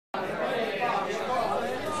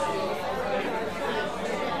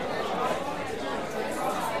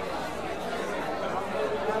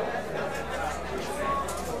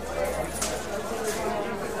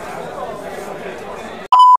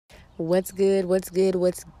What's good? What's good?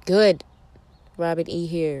 What's good? Robin E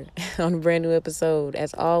here on a brand new episode.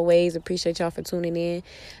 As always, appreciate y'all for tuning in.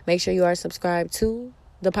 Make sure you are subscribed to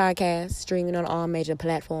the podcast, streaming on all major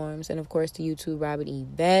platforms, and of course to YouTube, Robin E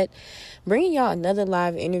Vet. Bringing y'all another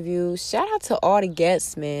live interview. Shout out to all the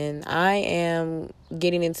guests, man. I am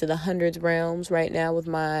getting into the hundreds realms right now with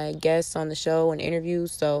my guests on the show and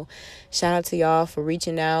interviews. So shout out to y'all for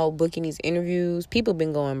reaching out, booking these interviews. People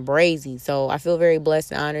been going brazy. So I feel very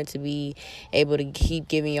blessed and honored to be able to keep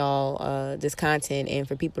giving y'all this content and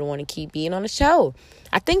for people to want to keep being on the show.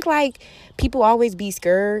 I think like people always be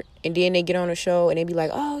scared and then they get on the show and they be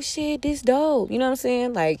like, oh shit, this dope. You know what I'm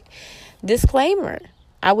saying? Like, disclaimer,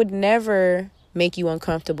 I would never make you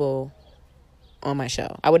uncomfortable on my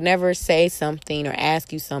show. I would never say something or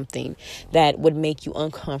ask you something that would make you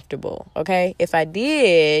uncomfortable. Okay? If I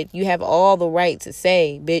did, you have all the right to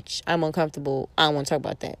say, bitch, I'm uncomfortable. I don't want to talk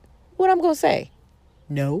about that. What I'm going to say?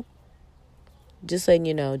 No. Just letting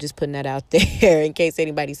you know, just putting that out there in case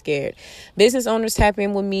anybody's scared. Business owners, tap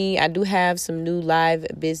in with me. I do have some new live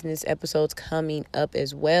business episodes coming up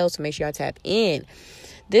as well, so make sure y'all tap in.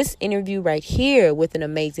 This interview right here with an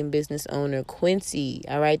amazing business owner, Quincy,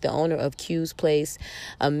 all right, the owner of Q's Place,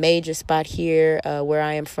 a major spot here where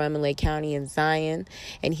I am from in Lake County in Zion.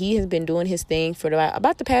 And he has been doing his thing for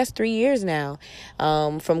about the past 3 years now,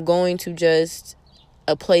 from going to just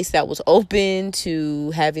a place that was open to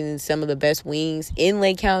having some of the best wings in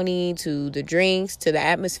Lake County, to the drinks, to the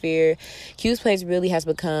atmosphere. Q's Place really has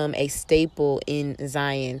become a staple in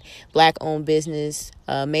Zion. Black-owned business,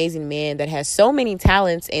 amazing man that has so many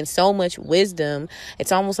talents and so much wisdom.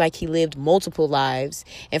 It's almost like he lived multiple lives.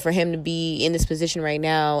 And for him to be in this position right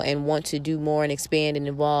now and want to do more and expand and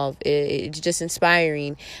evolve, it's just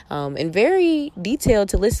inspiring and very detailed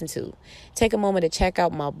to listen to. Take a moment to check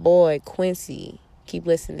out my boy, Quincy. Keep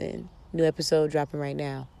listening. New episode dropping right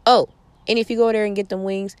now. Oh, and if you go there and get them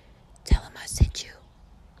wings, tell them I sent you.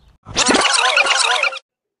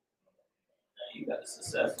 You got a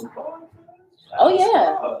successful podcast. Oh,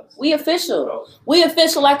 yeah. We official. We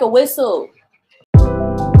official like a whistle.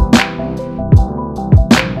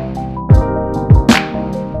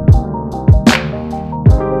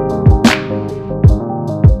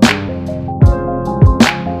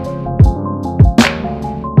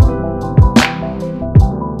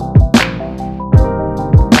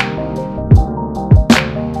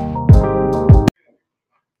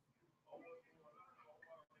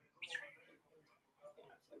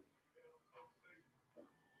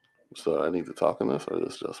 So I need to talk in this, or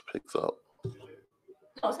this just picks up? No,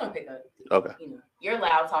 it's gonna pick up. Okay. You know, you're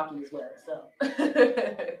loud talking as well, so.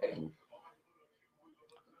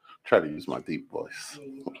 Try to use my deep voice.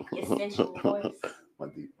 Essential voice. My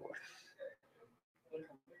deep voice.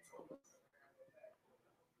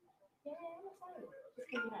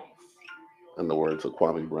 In the words of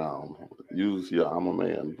Kwame Brown, use your "I'm a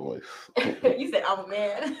man" voice. You said I'm a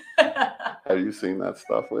man. Have you seen that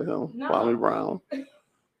stuff with him, No. Kwame Brown?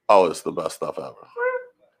 Oh, it's the best stuff ever.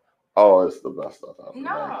 Oh, it's the best stuff ever. No.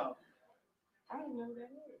 Right? I don't know who that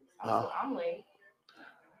is. I'm late.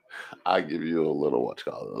 I give you a little.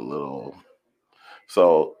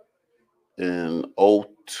 So in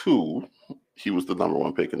 2002, he was the number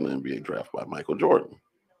one pick in the NBA draft by Michael Jordan.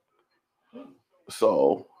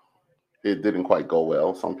 So it didn't quite go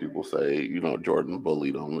well. Some people say, Jordan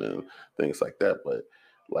bullied him and things like that. But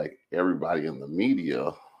like everybody in the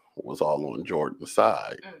media was all on Jordan's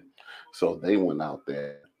side. So they went out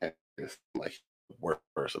there and it's like worst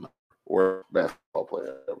person, worst basketball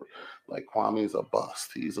player ever. Like Kwame's a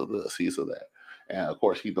bust. He's a this, he's a that. And of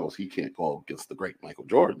course he knows he can't go against the great Michael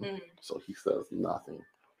Jordan. So he says nothing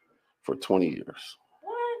for 20 years.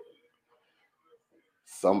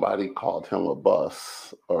 Somebody called him a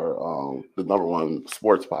bust, or the number one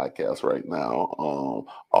sports podcast right now,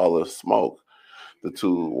 All This Smoke, the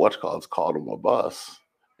two whatchalls called him a bust,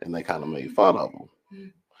 and they kind of made fun of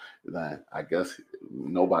him. Then I guess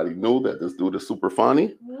nobody knew that this dude is super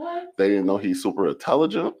funny. What? They didn't know he's super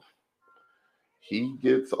intelligent. He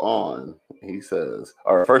gets on, he says,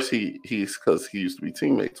 or first he's because he used to be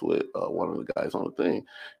teammates with one of the guys on the thing.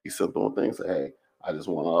 He sent them a thing, say, hey, I just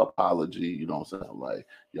want an apology. You know what I'm saying? Like,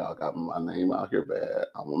 y'all got my name out here bad.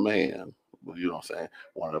 I'm a man. You know what I'm saying?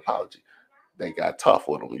 Want an apology. They got tough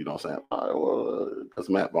with him. You know what I'm saying? All right, well, because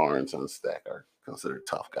Matt Barnes and Stack are considered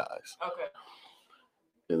tough guys. Okay.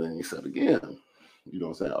 And then he said again, you know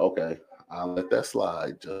what I'm saying? Okay, I'll let that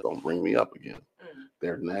slide. Just don't bring me up again.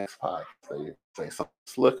 Their next podcast, they say something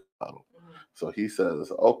slick about him. So he says,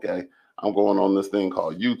 okay, I'm going on this thing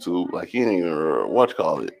called YouTube, like he ain't even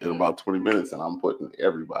in about 20 minutes, and I'm putting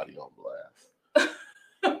everybody on blast.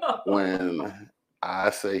 When I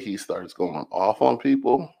say he starts going off on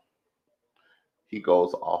people, he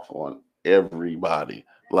goes off on everybody.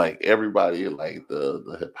 Like everybody, like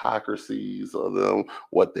the hypocrisies of them,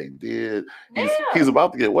 what they did. He's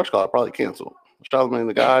about to get probably canceled. Charlamagne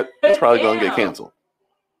the God is probably gonna get canceled.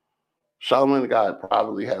 Charlamagne the God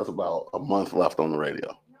probably has about a month left on the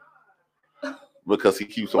radio because he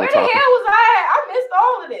keeps on talking. Where the hell was I? I missed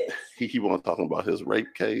all of this. He keep on talking about his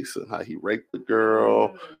rape case and how he raped the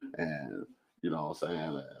girl, and you know what I'm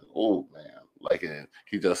saying. And, oh man. Like, and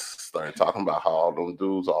he just started talking about how all them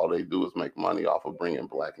dudes, all they do is make money off of bringing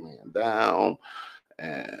black men down.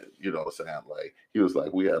 And, you know what I'm saying? Like, he was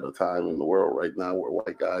like, we have a time in the world right now where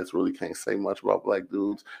white guys really can't say much about black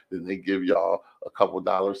dudes. Then they give y'all a couple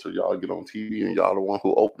dollars so y'all get on TV and y'all the one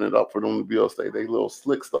who open it up for them to be able to say they little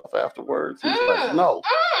slick stuff afterwards. He's like, no.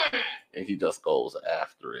 And he just goes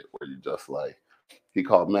after it where you just like, he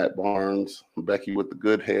called Matt Barnes, Becky with the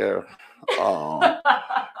good hair.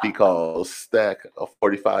 He calls Stack a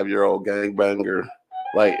 45-year-old gangbanger.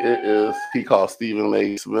 Like it is. He calls Stephen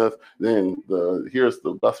A. Smith. Then here's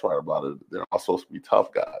the best part about it. They're all supposed to be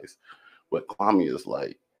tough guys, but Kwame is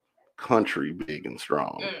like country big and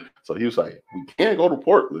strong. So he was like, we can't go to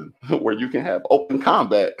Portland where you can have open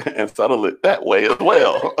combat and settle it that way as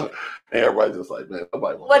well. And everybody's just like, man,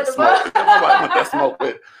 nobody wants that smoke. Nobody wants that smoke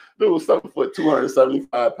with. Dude was 7 foot,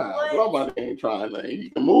 275 pounds. Nobody ain't trying to. He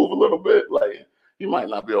can move a little bit. Like, he might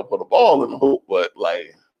not be able to put a ball in the hoop, but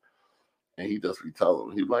like, and he just be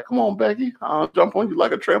telling him, he's like, come on, Becky, I'll jump on you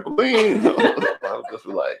like a trampoline. I would just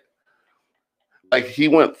be like he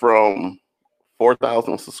went from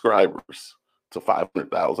 4,000 subscribers to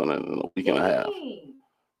 500,000 in a week and a half.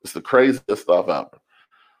 It's the craziest stuff ever.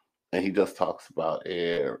 And he just talks about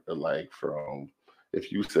like from, if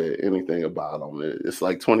you say anything about him, it's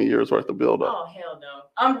like 20 years worth of build up. Oh, hell no.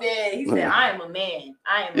 I'm dead. He said, I am a man.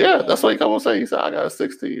 Yeah, that's what he come and say. He said, I got a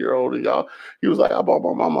 16-year-old and y'all, he was like, I bought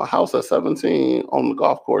my mama a house at 17 on the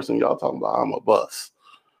golf course and y'all talking about I'm a bust.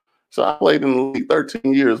 So I played in the league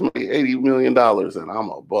 13 years, made $80 million and I'm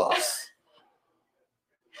a bust.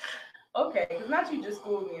 Okay, because not you just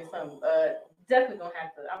schooled me or something. Definitely I'm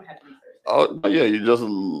gonna have to research. Oh yeah, you just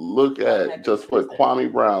look at put Kwame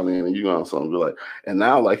Brown in, and you're gonna something be like. And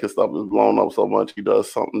now, like his stuff is blown up so much, he does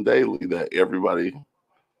something daily that everybody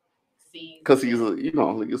sees. Because he's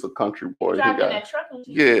a country boy. Driving that truck.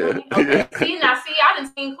 Yeah. Okay. See, I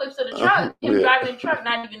didn't see clips of the truck. Him driving the truck,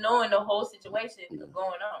 not even knowing the whole situation going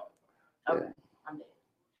on. Okay, I'm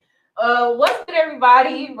dead. What's good,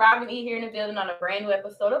 everybody? Robin E here in the building on a brand new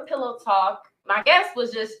episode of Pillow Talk. My guest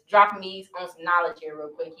was just dropping me on some knowledge here real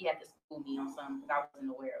quick. He had to school me on something because I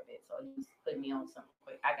wasn't aware of it. So he's putting me on something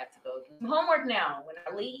quick. I got to go do some homework now when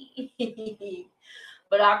I leave.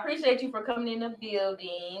 But I appreciate you for coming in the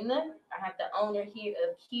building. I have the owner here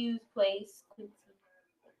of Q's Place.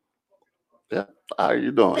 Yeah. How are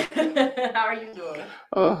you doing? How are you doing?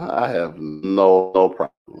 I have no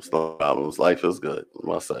problems. No problems. Life is good, I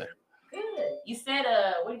must say. You said,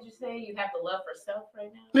 what did you say? You have the love for self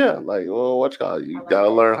right now? Yeah, like, well, what you call it? You gotta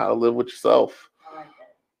learn how to live with yourself. I like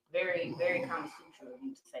that. Very, very Kama Sutra of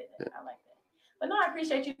you to say that. I like that. But no, I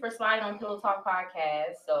appreciate you for sliding on Pillow Talk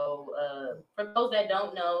Podcast. So, for those that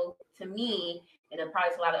don't know, to me, and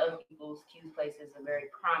probably to a lot of other people's, Q's Place is a very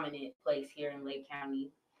prominent place here in Lake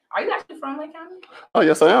County. Are you actually from Lake County? Oh,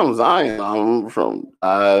 yes, I am. Zion.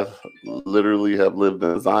 I literally have lived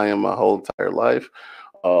in Zion my whole entire life.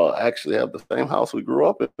 Actually have the same house we grew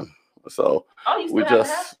up in. So we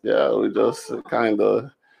just kind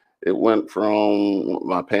of, it went from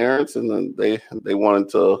my parents and then they wanted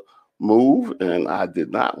to move and I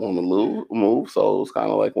did not want to move. So it was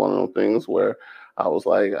kind of like one of those things where I was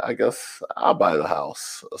like, I guess I'll buy the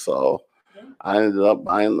house. So I ended up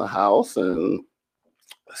buying the house and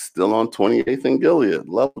still on 28th and Gilead.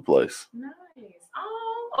 Love the place. Nice.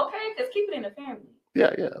 Oh, okay. Just keep it in the family.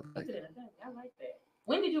 Yeah. Keep it in the family. I like that.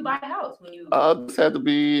 When did you buy the house? This had to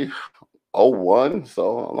be 01,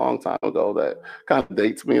 so a long time ago. That kind of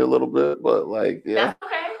dates me a little bit, but like, yeah. That's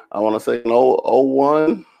okay. I want to say in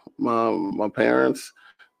 01, my parents,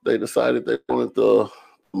 they decided they wanted to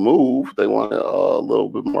move. They wanted a little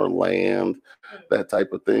bit more land, that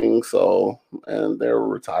type of thing. So, and they were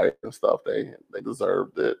retired and stuff. They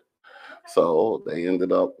deserved it. So they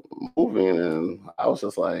ended up moving, and I was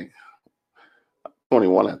just like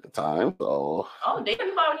 21 at the time. So they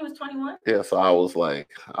didn't buy when he was 21? Yeah, so I was like,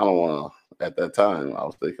 I don't want to, at that time, I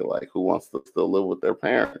was thinking like, who wants to still live with their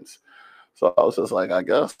parents? So I was just like, I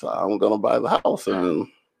guess I'm going to buy the house. And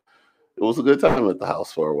it was a good time at the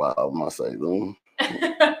house for a while, I must say. Talking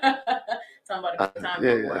about a good time for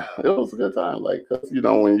a while. It was a good time. Like, 'cause,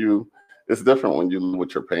 when it's different when you live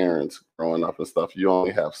with your parents growing up and stuff. You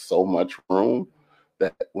only have so much room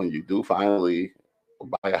that when you do finally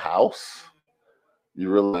buy a house, you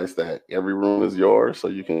realize that every room is yours, so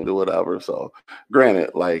you can do whatever. So,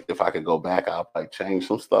 granted, like if I could go back, I'll like change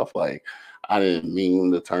some stuff. Like I didn't mean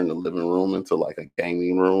to turn the living room into like a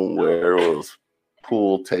gaming room where it was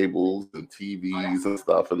pool tables and TVs and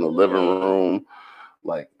stuff in the living room,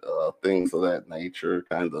 like things of that nature.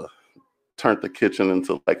 Kind of turned the kitchen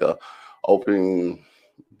into like a open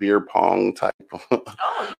beer pong type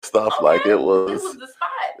Oh, stuff. okay. Like it It was, was the spot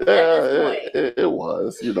at yeah, this point. it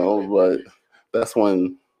was, you know, but that's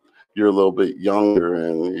when you're a little bit younger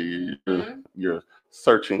and you're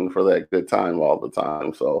searching for that good time all the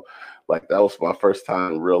time. So like that was my first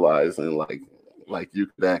time realizing like you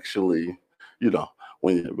could actually, you know,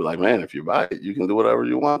 when you be like, man, if you buy it, you can do whatever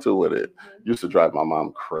you want to with it. Used to drive my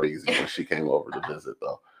mom crazy when she came over to visit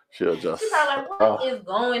though. She'll just She's probably like, what is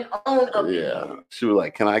going on up yeah. here? She was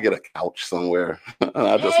like, can I get a couch somewhere? And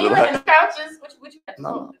I Yeah, just be you like, had the couches. What you had?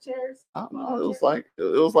 No. The chairs? I don't know. It was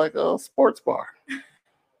like a sports bar.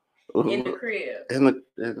 In the crib. In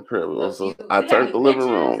the crib. It was You I had turned any the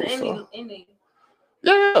living pictures? room. Any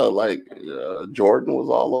Yeah, like Jordan was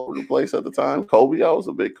all over the place at the time. Kobe, I was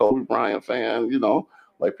a big Kobe Bryant fan. You know,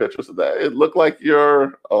 like pictures of that. It looked like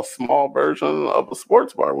you're a small version of a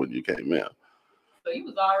sports bar when you came in. So you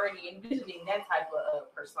was already envisioning that type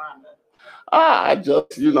of persona. I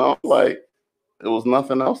just, you know, like it was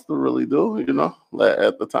nothing else to really do, you know, like,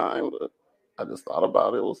 at the time. But I just thought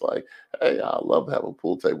about it. It was like, hey, I love to have a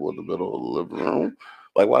pool table in the middle of the living room.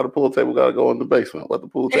 Like, why the pool table got to go in the basement? What the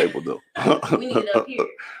pool table do? We need it up here.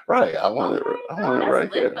 Right. I want it. I want it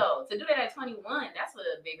right lit, here. Though. To do that at 21, that's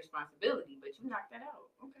a big responsibility. But you knocked that out.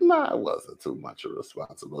 Okay. Nah, it wasn't too much of a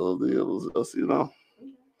responsibility. It was just, you know,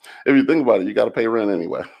 if you think about it, you got to pay rent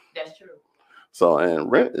anyway. That's true. So,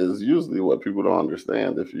 and rent is usually what people don't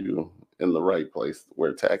understand. If you in the right place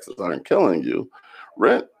where taxes aren't killing you,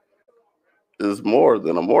 rent is more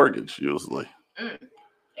than a mortgage usually. It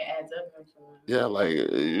adds up. Yeah, like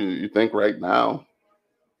you think right now,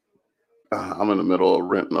 I'm in the middle of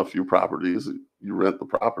renting a few properties. You rent the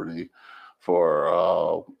property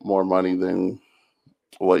for more money than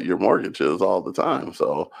what your mortgage is all the time.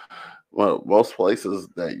 So, well, most places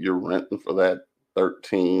that you're renting for that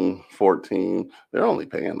 13, 14, they're only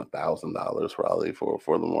paying $1,000 probably for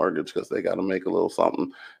the mortgage because they got to make a little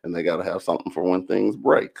something and they got to have something for when things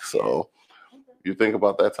break. So you think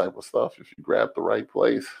about that type of stuff. If you grab the right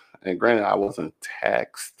place, and granted, I wasn't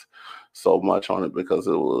taxed so much on it because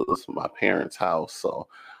it was my parents' house. So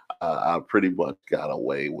I pretty much got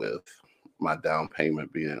away with my down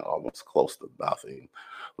payment being almost close to nothing.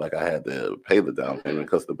 Like I had to pay the down payment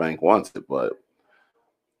because the bank wants it, but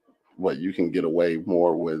what you can get away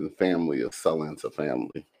more when family is selling to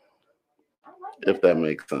family. If that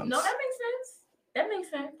makes sense. No, that makes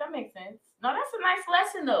sense. That makes sense. No, that's a nice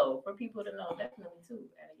lesson though for people to know definitely too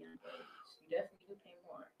at a young age. You definitely do pay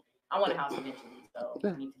more. I want a house eventually, so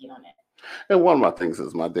I need to get on that. And one of my things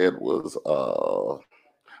is my dad was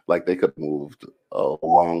like they could have moved a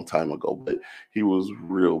long time ago, but he was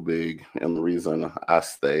real big. And the reason I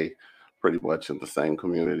stay pretty much in the same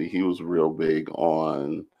community, he was real big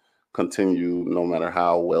on continue, no matter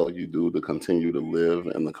how well you do, to continue to live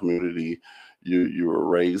in the community you were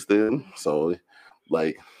raised in. So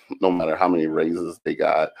like no matter how many raises they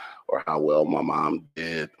got or how well my mom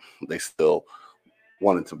did, they still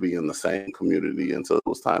wanted to be in the same community until it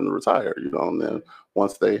was time to retire, you know. And then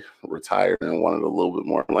once they retired and wanted a little bit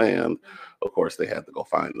more land, of course they had to go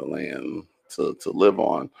find the land to live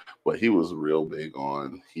on. But he was real big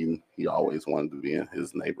on he always wanted to be in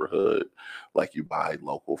his neighborhood. Like you buy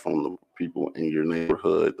local from the people in your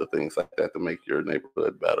neighborhood, the things like that to make your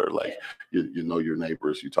neighborhood better. Like you know your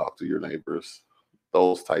neighbors, you talk to your neighbors,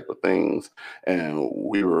 those type of things. And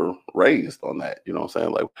we were raised on that, you know what I'm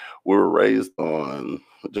saying? Like we were raised on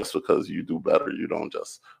just because you do better, you don't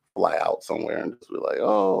just fly out somewhere and just be like,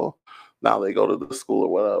 oh, now they go to the school or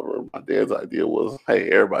whatever. My dad's idea was, hey,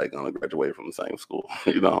 everybody gonna graduate from the same school,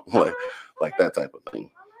 you know, like that type of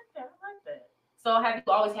thing. I like that. So have you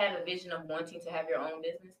always had a vision of wanting to have your own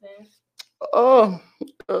business then?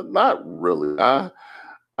 Not really.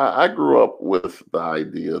 I grew up with the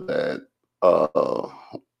idea that uh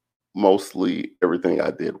mostly everything I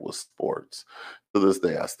did was sports. To this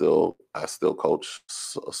day, I still coach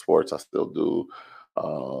sports. I still do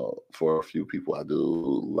For a few people, I do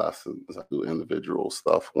lessons, I do individual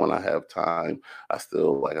stuff when I have time. I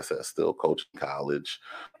still, like I said, still coach in college.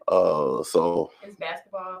 So Is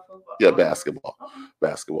basketball, football? yeah, all sports? basketball. Okay.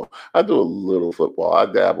 Basketball. I do a little football. I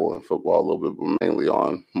dabble in football a little bit, but mainly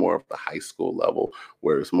on more of the high school level,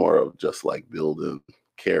 where it's more of just like building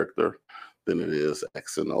character than it is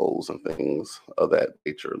X and O's and things of that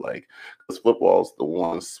nature. Like, because football is the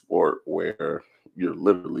one sport where you're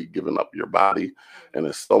literally giving up your body, and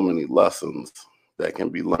there's so many lessons that can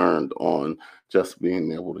be learned on just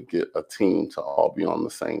being able to get a team to all be on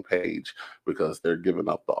the same page because they're giving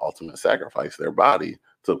up the ultimate sacrifice, their body,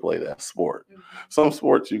 to play that sport. Some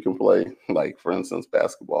sports you can play, like for instance,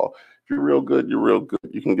 basketball. If you're real good, you're real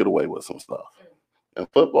good. You can get away with some stuff. In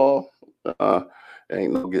football,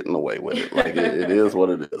 ain't no getting away with it. Like it is what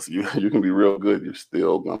it is. You can be real good, you're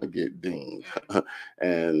still gonna get dinged.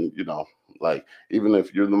 And like even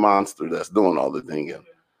if you're the monster that's doing all the dinging,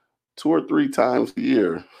 2 or 3 times a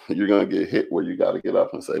year, you're gonna get hit where you got to get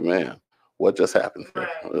up and say, "Man, what just happened here?"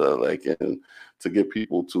 Right. Like, and to get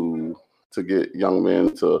people to get young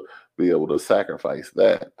men to be able to sacrifice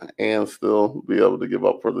that and still be able to give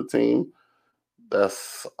up for the team,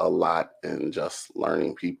 that's a lot in just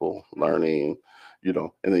learning people, learning,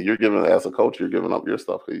 and then you're giving, as a coach, you're giving up your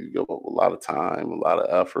stuff. You give up a lot of time, a lot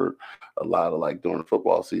of effort, a lot of, like, during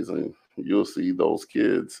football season, you'll see those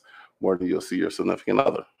kids more than you'll see your significant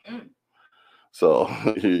other. Mm. So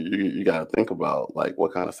you got to think about like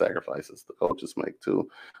what kind of sacrifices the coaches make too.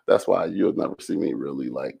 That's why you'll never see me really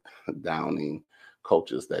like downing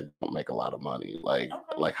coaches that don't make a lot of money, like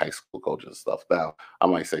Okay. like high school coaches and stuff. Now I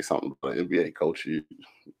might say something, but an NBA coach, you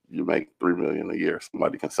make $3 million a year.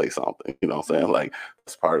 Somebody can say something, you know what I'm saying? Like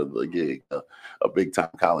that's part of the gig. A big time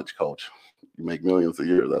college coach, you make millions a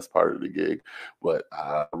year. That's part of the gig. But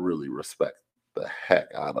I really respect the heck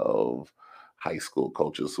out of high school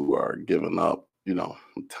coaches who are giving up,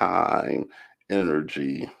 time,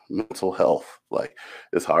 energy, mental health. Like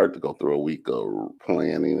it's hard to go through a week of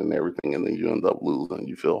planning and everything, and then you end up losing.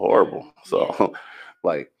 You feel horrible. So,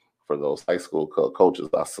 like for those high school coaches,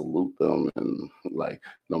 I salute them, and like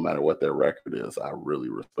no matter what their record is, I really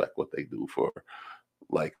respect what they do for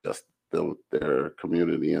like just their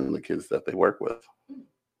community and the kids that they work with.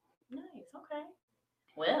 Nice. Okay.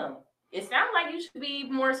 Well, it sounds like you should be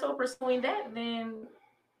more so pursuing that than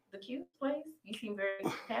the cute place. You seem very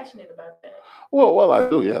passionate about that. Well, I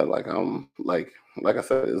do, yeah. Like like I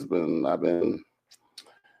said, I've been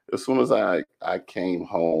as soon as I came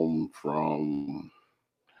home from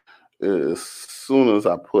as soon as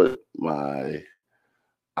I put my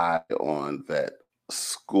eye on that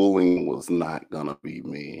schooling was not gonna be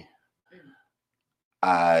me, Mm.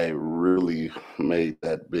 I really made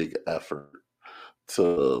that big effort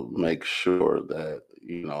to make sure that,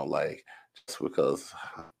 like just because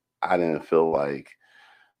I didn't feel like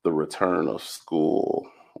the return of school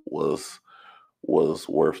was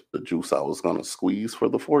worth the juice I was gonna squeeze for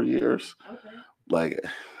the 4 years. Okay. Like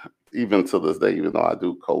even to this day, even though I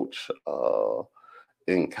do coach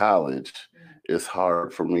in college, Mm. it's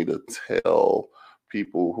hard for me to tell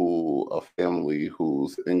people who a family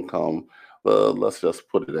whose income, let's just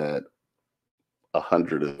put it at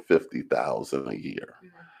 150,000 a year, Mm.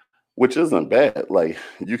 which isn't bad. Like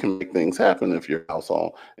you can make things happen if your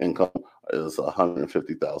household income is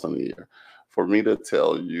 150,000 a year. For me to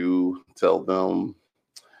tell them,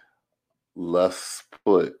 let's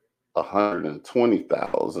put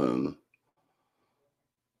 120,000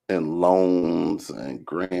 in loans and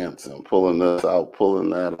grants and pulling this out, pulling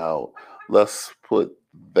that out. Let's put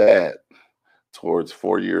that towards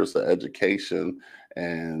 4 years of education,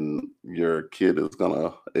 and your kid is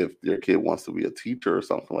gonna, if your kid wants to be a teacher or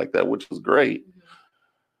something like that, which is great, Mhm.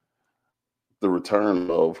 the return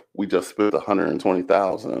of we just spent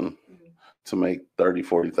 120,000 Mhm. to make 30,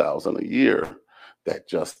 40,000 a year, that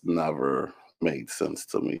just never made sense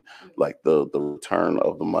to me. Mhm. Like the return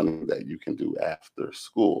of the money that you can do after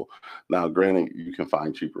school. Now, granted, you can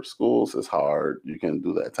find cheaper schools, it's hard, you can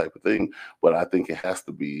do that type of thing, but I think it has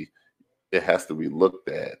to be looked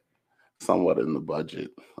at somewhat in the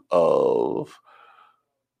budget of,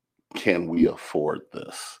 can we afford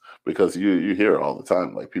this? Because you hear it all the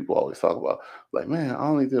time. Like people always talk about, like, man, I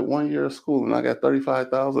only did 1 year of school and I got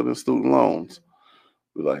 35,000 in student loans.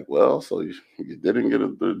 We're like, well, so you didn't get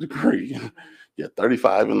a degree. You're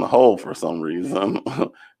 35 in the hole for some reason,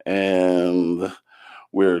 and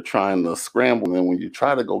we're trying to scramble. And then when you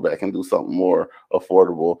try to go back and do something more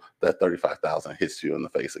affordable, that 35,000 hits you in the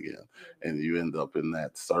face again, and you end up in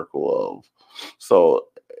that circle of. So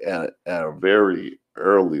at a very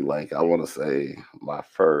early, like I want to say, my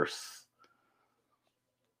first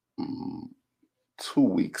mm, 2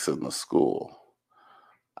 weeks in the school,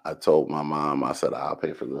 I told my mom, I said, I'll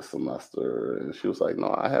pay for this semester. And she was like,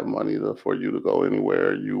 no, I have money for you to go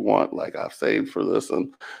anywhere you want. Like, I've saved for this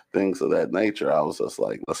and things of that nature. I was just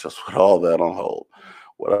like, let's just put all that on hold.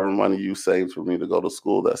 Whatever money you saved for me to go to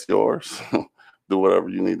school, that's yours. Do whatever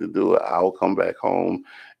you need to do. I'll come back home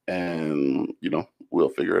and, we'll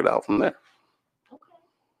figure it out from there.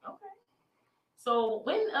 Okay. So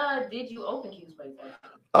when did you open Q's Place?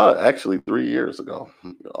 Actually, 3 years ago.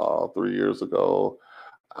 3 years ago.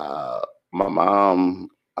 My mom,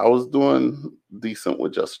 I was doing decent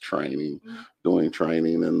with just training, doing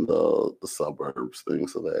training in the suburbs,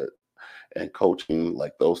 things of that, and coaching.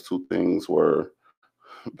 Like those two things were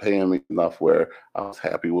paying me enough where I was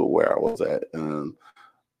happy with where I was at and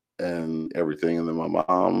everything. And then my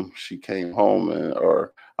mom, she came home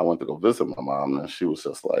or I went to go visit my mom, and she was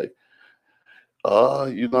just like,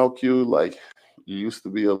 Q, like you used to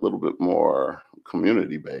be a little bit more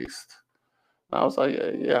community based. I was like,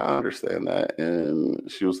 yeah, I understand that. And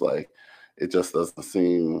she was like, it just doesn't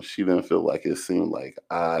seem, she didn't feel like it seemed like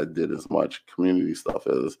I did as much community stuff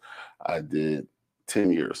as I did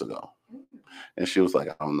 10 years ago. And she was like,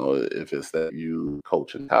 I don't know if it's that you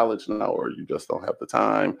coach in college now or you just don't have the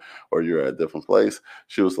time or you're at a different place.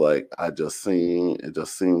 She was like, it just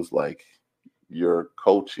seems like your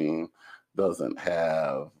coaching doesn't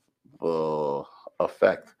have the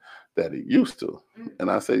effect that it used to. And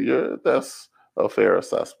I said, that's a fair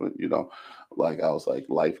assessment, like I was like,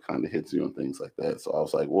 life kind of hits you and things like that. So I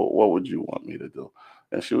was like, well, what would you want me to do?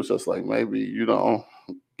 And she was just like, maybe,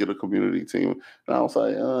 get a community team. And I was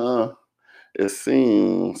like, it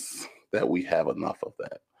seems that we have enough of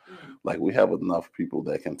that. Like we have enough people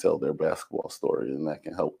that can tell their basketball story and that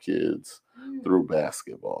can help kids through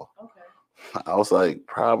basketball. Okay. I was like,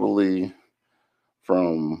 probably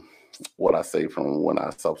from what I say from when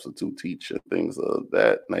I substitute teach and things of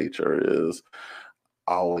that nature is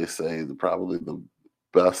I always say probably the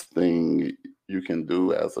best thing you can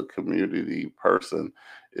do as a community person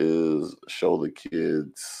is show the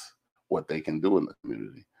kids what they can do in the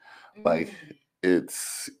community. Like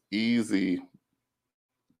it's easy to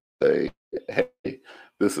say, hey,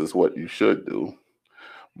 this is what you should do.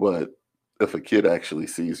 But if a kid actually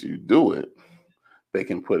sees you do it, they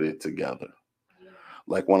can put it together.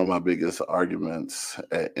 Like one of my biggest arguments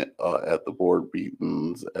at the board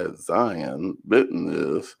meetings at Zion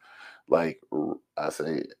Benton is like, I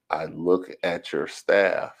say, I look at your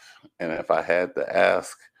staff, and if I had to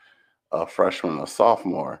ask a freshman or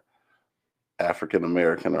sophomore, African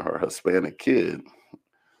American or Hispanic kid,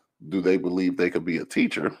 do they believe they could be a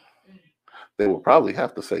teacher? They will probably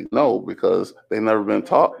have to say no because they've never been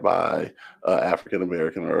taught by African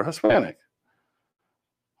American or Hispanic.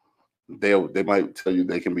 They might tell you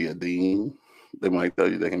they can be a dean. They might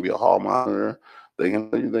tell you they can be a hall monitor. They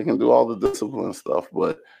can tell you they can do all the discipline stuff,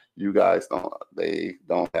 but you guys they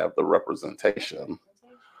don't have the representation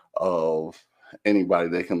of anybody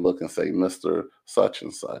they can look and say, Mr. Such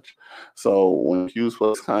and such. So when Q's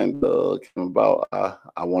Place kind of came about,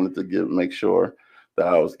 I wanted to make sure that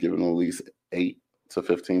I was giving at least 8 to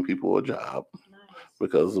 15 people a job.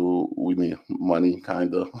 Because we need money,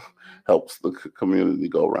 kind of helps the community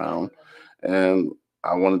go around. And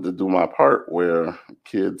I wanted to do my part where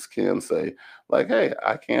kids can say, like, hey,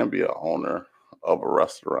 I can be an owner of a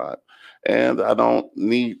restaurant. And I don't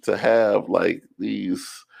need to have like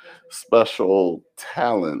these special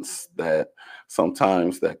talents that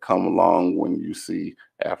sometimes that come along when you see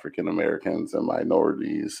African Americans and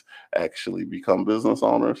minorities actually become business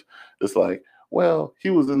owners. It's like, well, he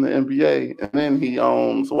was in the NBA and then he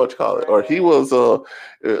owns or he was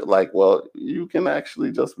well, you can actually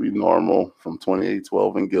just be normal from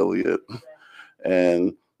 2812 in Gilead.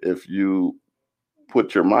 And if you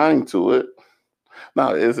put your mind to it,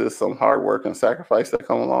 now, is it some hard work and sacrifice that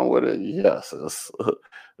come along with it? Yes,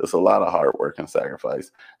 it's a lot of hard work and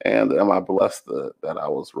sacrifice. And am I blessed that I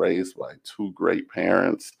was raised by 2 great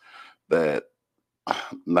parents that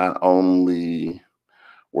not only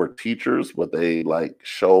were teachers, but they like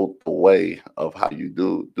showed the way of how you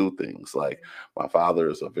do things. Like my father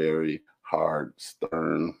is a very hard,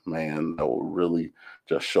 stern man that will really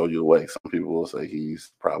just show you the way. Some people will say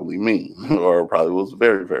he's probably mean or probably was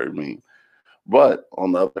very, very mean. But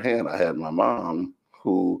on the other hand, I had my mom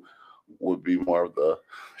who would be more of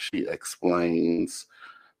she explains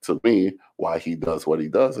to me why he does what he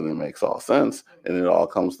does, and it makes all sense, and it all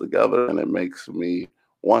comes together, and it makes me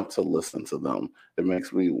want to listen to them. It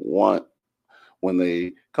makes me want, when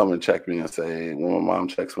they come and check me and say, when my mom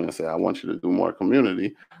checks me and say, I want you to do more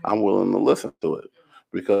community, I'm willing to listen to it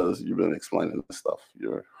because you've been explaining this stuff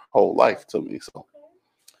your whole life to me. So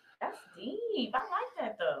that's deep. deep. I like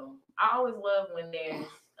that though. I always love when there's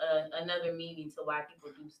another meaning to why people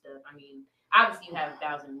do stuff. I mean, obviously you have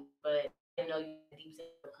 1,000, but I didn't know you had a deep sense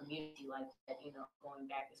of community like that. You know, going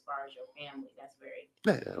back as far as your family. That's very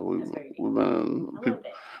we've deep. been I love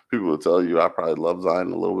that. people will tell you I probably love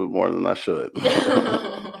Zion a little bit more than I should.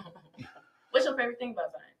 What's your favorite thing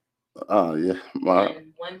about Zion? Yeah,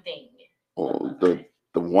 one thing. Well,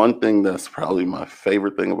 the one thing that's probably my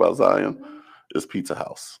favorite thing about Zion is Pizza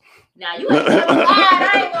House. Now you ain't gonna lie.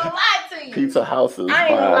 I ain't gonna lie to you. Pizza House is. I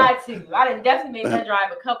ain't gonna lie to you. I done definitely made that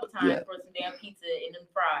drive a couple times Yeah. for some damn pizza and them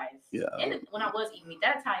fries. Yeah. And when I was eating meat,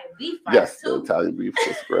 that Italian beef fries Yes, too. the Italian beef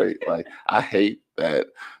is great. Like I hate that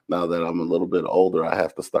now that I'm a little bit older, I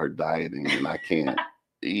have to start dieting and I can't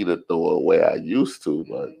eat it the way I used to.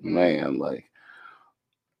 But man, like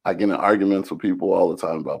I get in arguments with people all the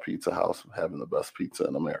time about Pizza House having the best pizza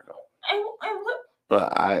in America. And what?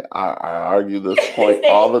 But I argue this point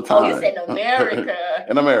all the time. Oh, you said America.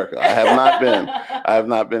 In America, I have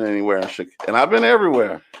not been anywhere in Chicago, and I've been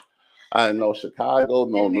everywhere. I know Chicago,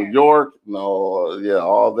 no New York, no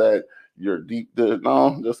all that. You're deep.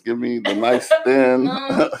 No, just give me the nice thin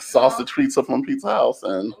sausage pizza from Pizza House,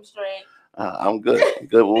 and I'm good.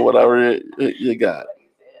 Good with whatever you got.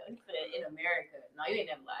 In America, no, you ain't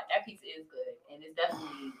never lied. That pizza is good, and it's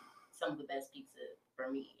definitely some of the best pizza for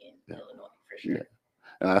me in Illinois for sure. Yeah.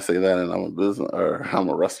 And I say that, and I'm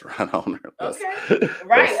a restaurant owner. Okay,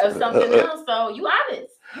 right, of something else. So you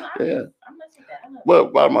honest. Yeah. I'm with that.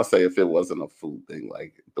 Well, why am I say if it wasn't a food thing?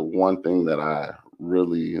 Like the one thing that I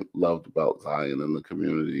really loved about Zion in the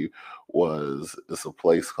community was it's a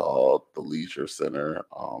place called the Leisure Center,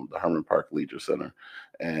 the Herman Park Leisure Center,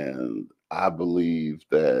 and I believe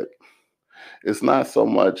that it's not so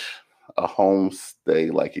much a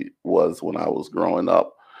homestay like it was when I was growing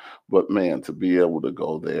up, but man, to be able to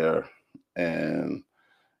go there and,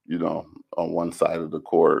 on one side of the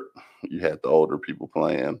court, you had the older people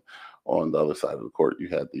playing. On the other side of the court, you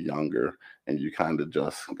had the younger, and you kind of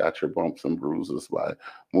just got your bumps and bruises by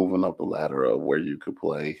moving up the ladder of where you could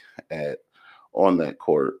play on that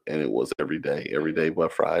court. And it was every day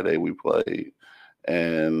but Friday we played,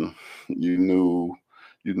 and you knew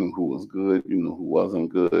who was good, you knew who wasn't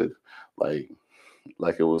good. Like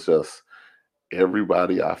it was just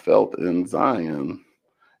everybody I felt in Zion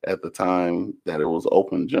at the time that it was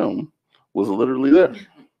open gym was literally there.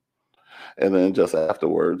 And then just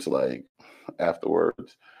afterwards,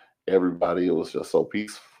 everybody, it was just so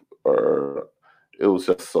peaceful, or it was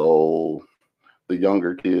just so the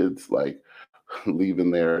younger kids, like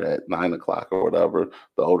leaving there at 9:00 or whatever,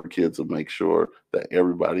 the older kids would make sure that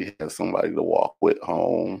everybody had somebody to walk with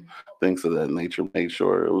home, things of that nature, make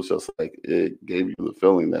sure it was just like, it gave you the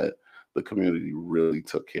feeling that the community really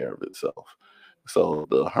took care of itself. So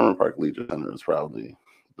the Herman Park Leisure Center is probably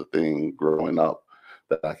the thing growing up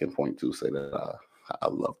that I can point to, say that I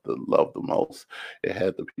love the most. It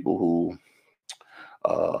had the people who,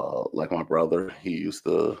 like my brother, he used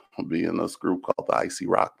to be in this group called the Icy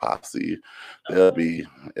Rock Posse. They'll be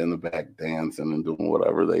in the back dancing and doing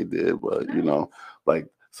whatever they did, but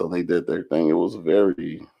so they did their thing. It was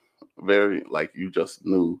very, very, like, you just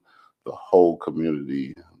knew the whole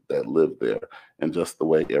community that lived there, and just the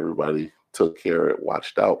way everybody took care of it,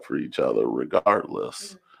 watched out for each other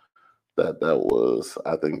regardless. That was,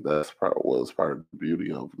 I think that's part of the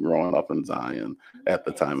beauty of growing up in Zion at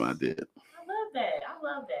the time I did. I love that.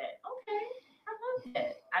 Okay. I love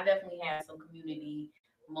that. I definitely had some community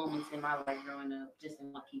moments in my life growing up, just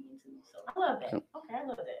in Waukegan too. So I love that. Okay, I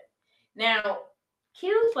love that. Now,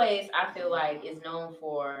 Q's Place, I feel like, is known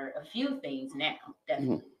for a few things now,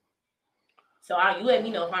 definitely. Mm-hmm. So you let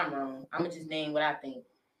me know if I'm wrong. I'm gonna just name what I think.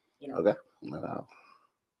 Okay.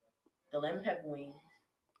 The lemon pepper wings.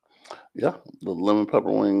 Yeah, the lemon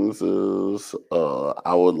pepper wings is,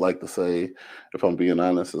 I would like to say, if I'm being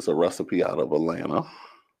honest, it's a recipe out of Atlanta.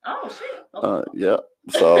 Oh, shit. Okay. Yeah.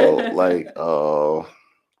 So,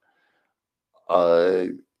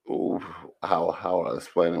 how I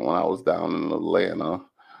explain it, when I was down in Atlanta.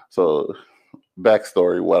 So,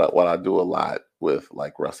 backstory, what I do a lot with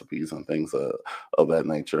like recipes and things of that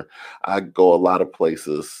nature. I go a lot of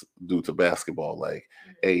places due to basketball, like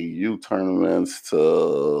AAU tournaments,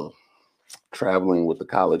 to traveling with the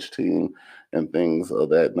college team and things of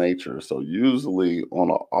that nature. So usually on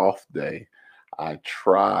an off day, I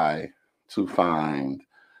try to find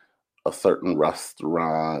a certain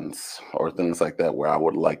restaurants or things like that where I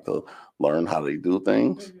would like to learn how they do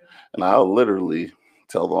things. Mm-hmm. And I'll literally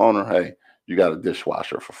tell the owner, hey, you got a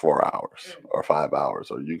dishwasher for 4 hours or 5 hours,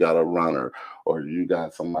 or you got a runner, or you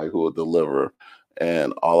got somebody who will deliver.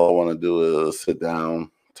 And all I want to do is sit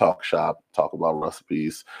down, talk shop, talk about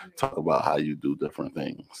recipes, talk about how you do different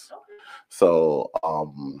things. So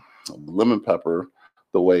lemon pepper,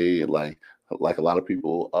 the way like a lot of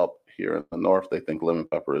people up here in the north, they think lemon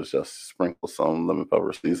pepper is just sprinkle some lemon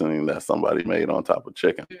pepper seasoning that somebody made on top of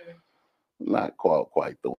chicken. Not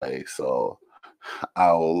quite the way. So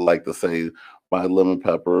I would like to say my lemon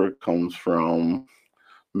pepper comes from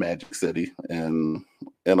Magic City in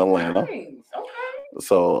Atlanta. Nice. Okay.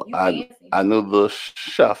 So You I fancy. knew the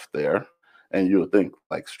chef there, and you would think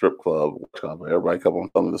like strip club, everybody come on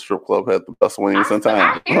telling me the strip club had the best wings in town.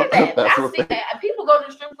 I hear that. That's I what see they, that. People go to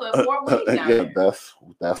the strip club 4 weeks now. yeah,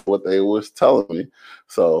 that's what they was telling me.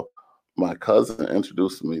 So my cousin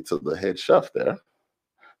introduced me to the head chef there.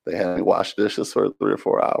 They had me wash dishes for 3 or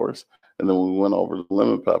 4 hours. And then we went over the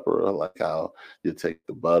lemon pepper, like how you take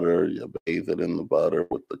the butter, you bathe it in the butter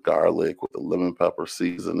with the garlic, with the lemon pepper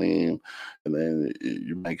seasoning. And then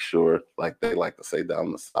you make sure, like they like to say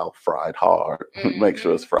down the South, fried hard. Make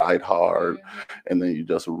sure it's fried hard. And then you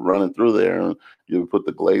just run it through there and you put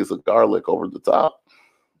the glaze of garlic over the top.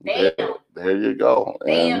 Damn. There you go.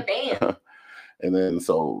 Bam, And, bam. and then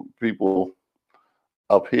so people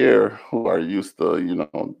up here who are used to,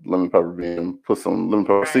 lemon pepper being put some lemon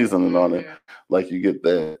pepper seasoning on it, like you get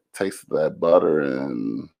that taste of that butter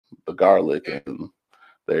and the garlic, and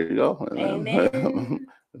there you go. And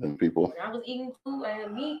then people. When I was eating food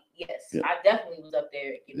and meat, yes, Yeah. I definitely was up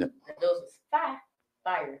there. Yeah. Those was fire.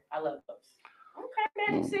 I love those. Okay,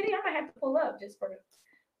 Magic City, I might have to pull up just for the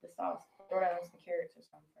sauce. Throw that on some carrots or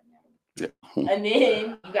something. Yeah. And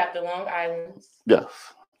then you got the Long Islands.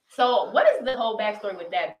 Yes. So what is the whole backstory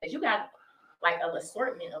with that? Because you got like an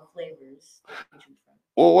assortment of flavors to choose from.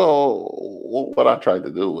 Well, what I tried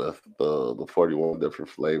to do with the 41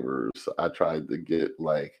 different flavors, I tried to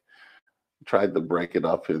break it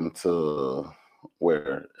up into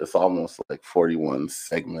where it's almost like 41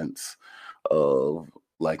 segments of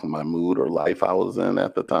like my mood or life I was in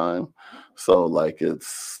at the time. So like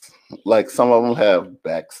it's like some of them have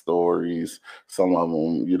backstories, some of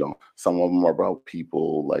them are about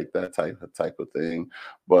people, like that type of thing.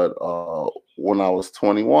 But when I was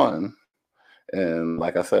 21, and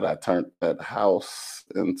like I said, I turned that house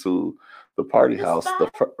into the party house.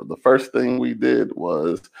 The first thing we did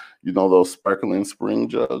was, those sparkling spring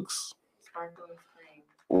jugs. Sparkling spring.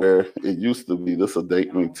 Where it used to be, this will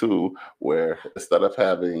date me too, where instead of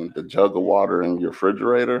having the jug of water in your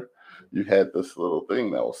refrigerator, you had this little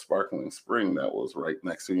thing that was sparkling spring that was right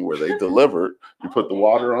next to you where they delivered. You put the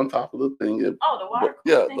water on top of the thing. The water cooler.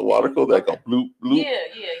 Yeah, the water cooler that go bloop, bloop. Yeah.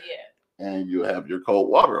 And you have your cold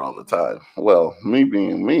water all the time. Well, me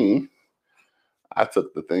being me, I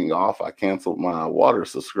took the thing off. I canceled my water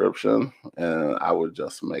subscription, and I would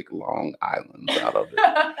just make Long Islands out of it.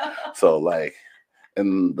 So like,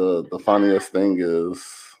 and the funniest thing is,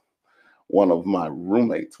 one of my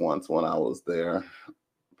roommates once when I was there,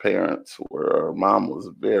 mom was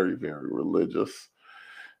very, very religious.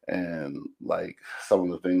 And like some of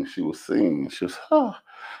the things she was singing, she was,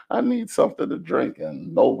 I need something to drink.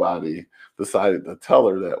 And nobody decided to tell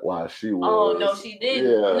her that while she was. Oh, no, she didn't.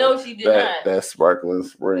 Yeah, no, she did not. That sparkling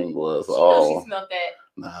spring was she smelled that.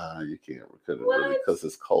 Nah, you can't really because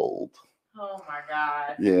it's cold. Oh my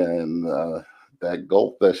God. Yeah, and that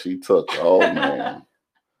gulp that she took, oh man.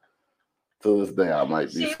 To this day, I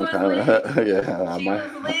might be some kind of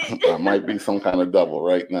I might be some kind of devil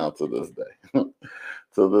right now. To this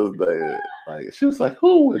day, like she was like,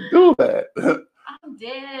 "Who would do that?" I'm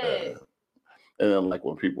dead. And then, like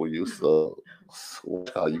when people used to,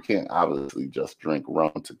 you can't obviously just drink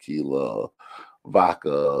rum, tequila,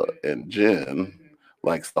 vodka, and gin.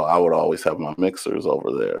 Like so, I would always have my mixers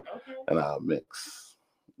over there, and I mix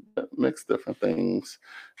different things,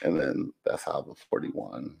 and then that's how the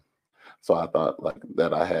 41. So I thought like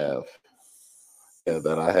that I have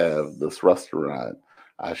this restaurant.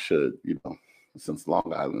 I should, since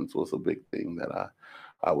Long Island's was a big thing that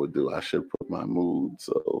I would do, I should put my moods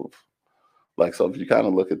of like, so if you kind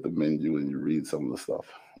of look at the menu and you read some of the stuff,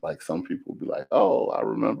 like some people be like, oh, I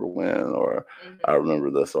remember when, or I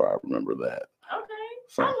remember this, or I remember that. Okay.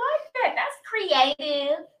 So, I like that. That's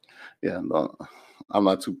creative. Yeah, no, I'm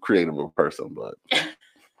not too creative of a person, but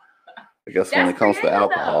I guess when it comes to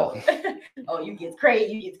alcohol. Oh, you get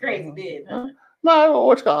crazy then, huh?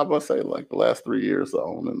 No, I'm gonna say like the last 3 years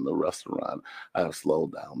on in the restaurant, I have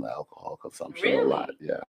slowed down the alcohol consumption a lot.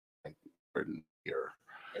 Yeah. Here.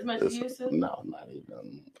 As much as you used to? No, not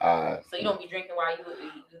even. So you don't be drinking while you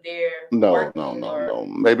there? No.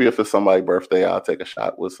 Maybe if it's somebody's birthday, I'll take a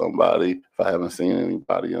shot with somebody. If I haven't seen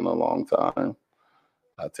anybody in a long time,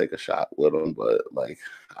 I'll take a shot with them. But like,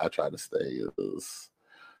 I try to stay as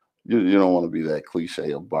you don't want to be that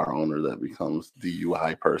cliche of bar owner that becomes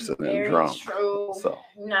DUI person and Very drunk. true. So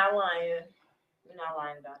You're not lying. You're not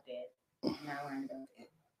lying about that. You're not lying about that.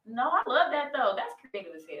 No, I love that though. That's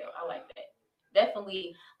creative as hell. I like that.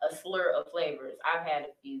 Definitely a slur of flavors. I've had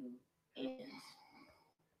a few in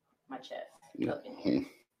my chest. yeah. Up in here.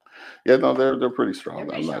 Yeah, no, they're pretty strong. They're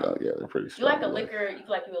pretty I'm not strong. gonna, yeah, they're pretty You strong. like a liquor? You feel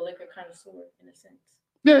like you're a liquor connoisseur in a sense.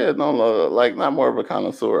 Yeah, no, like not more of a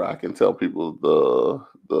connoisseur. I can tell people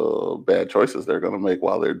the bad choices they're gonna make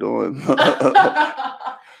while they're doing.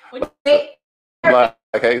 When you fake like,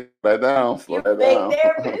 hey, slow that down, slow you that fake down.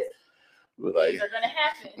 therapist, But like, things are gonna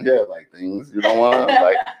happen. yeah, like things you don't want to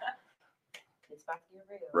like. It's about to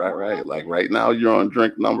get real. Right. Like right now, you're on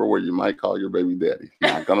drink number where you might call your baby daddy.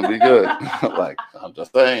 Not gonna be good. Like I'm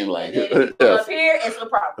just saying, like And then if you pull up here, it's a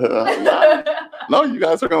problem. no, you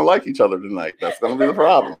guys are gonna like each other tonight. That's gonna be the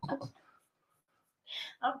problem.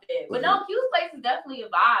 I'm dead. But no, Q's Place is definitely a vibe.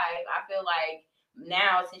 I feel like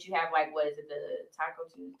now since you have like what is it, the Taco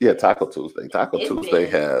Tuesday? Yeah, Taco Tuesday. Taco It's Tuesday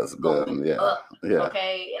been has going been, up, yeah.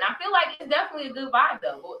 Okay, and I feel like it's definitely a good vibe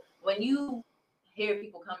though. But when you hear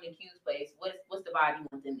people come to Q's Place, what's the vibe you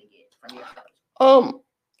want them to get from your establishment?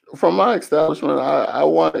 From my establishment, I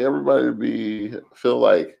want everybody to feel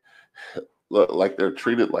like they're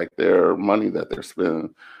treated like their money that they're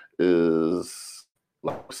spending is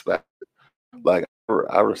like respect. Like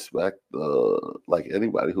I respect like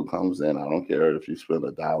anybody who comes in. I don't care if you spend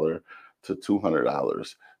 $1 to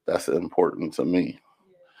 $200. That's important to me.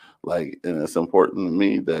 Like, and it's important to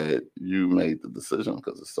me that you made the decision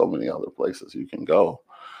because there's so many other places you can go.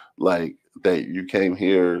 Like that you came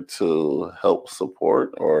here to help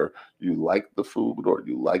support, or you like the food, or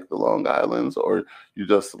you like the Long Islands, or you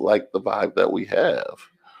just like the vibe that we have.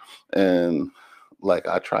 And like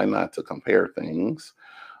I try not to compare things,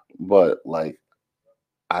 but like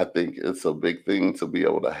I think it's a big thing to be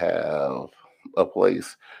able to have a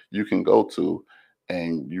place you can go to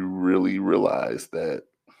and you really realize that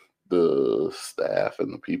the staff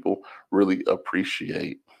and the people really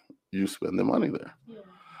appreciate you spending money there. Yeah.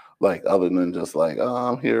 Like other than just like, oh,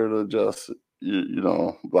 I'm here to just you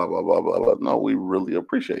know, blah blah blah blah blah. No, we really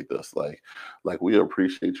appreciate this. Like we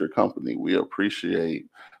appreciate your company. We appreciate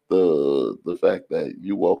the fact that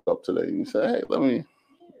you woke up today and you say, hey, let me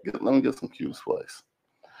get some Q's Place.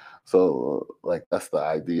 So like that's the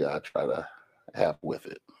idea I try to have with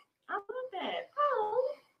it. I love that. Oh,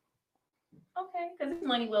 okay, because it's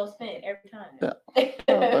money well spent every time. Yeah. Thank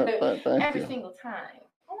Every you. single time.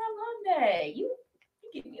 Oh, I love that. You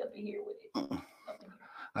get me up in here with it. Up in here.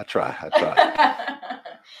 I try.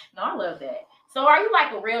 No, I love that. So, are you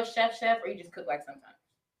like a real chef, or you just cook like sometimes?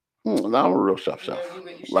 No, I'm a real chef. You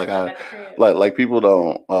Like chef at the crib? like people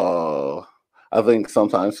don't. I think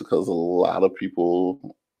sometimes because a lot of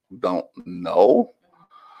people don't know,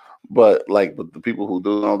 but the people who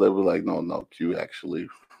do know, they were like, no, Q actually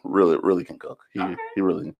really can cook. He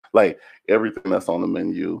really like everything that's on the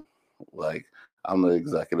menu. Like I'm the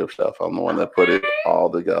executive chef. I'm the one that put it all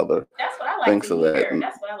together. That's what I like Things to of hear. that.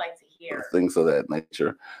 That's what I like to hear. Things of that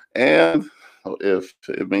nature. And if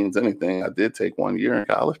it means anything, I did take 1 year in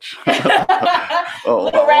college. With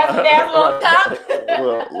a razzle dazzle on top.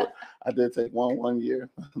 Well, I did take one year.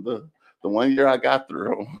 The 1 year I got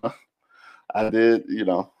through, I did,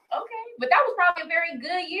 Okay, but that was probably a very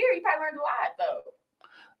good year. You probably learned a lot, though.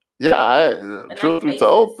 Yeah, truth be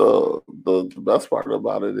told, the best part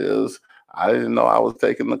about it is I didn't know I was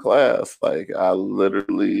taking the class. Like I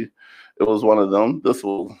literally, it was one of them. This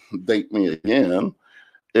will date me again.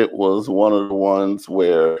 It was one of the ones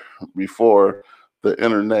where before the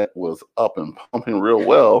internet was up and pumping real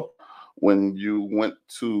well, when you went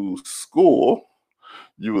to school,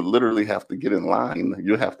 you would literally have to get in line.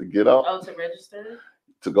 You have to get up. Oh, to register?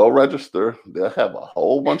 To go register. They'll have a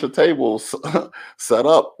whole bunch of tables set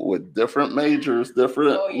up with different majors,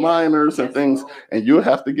 different minors and things. And you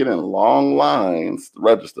have to get in long lines to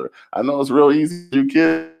register. I know it's real easy. You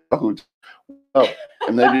kids who up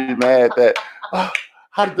and they be mad that,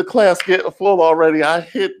 how did the class get full already? I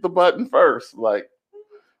hit the button first. Like,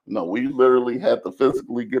 no, we literally had to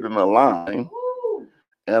physically get in a line.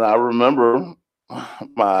 And I remember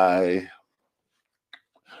my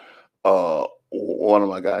one of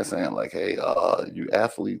my guys saying like, hey, you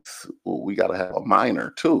athletes, we got to have a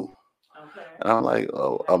minor too. Okay. And I'm like,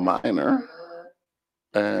 oh, a minor?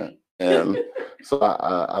 And so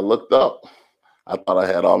I looked up. I thought I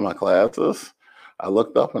had all my classes. I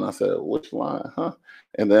looked up and I said, which line, huh?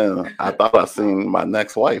 And then I thought I seen my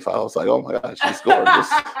next wife. I was like, oh my God, she's gorgeous.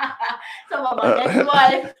 So my next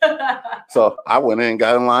wife. So I went in and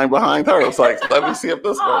got in line behind her. I was like, let me see if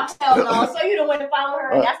this works. Hell no. So you don't want to follow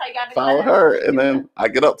her. That's how you got to follow her. And then I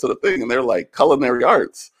get up to the thing and they're like, culinary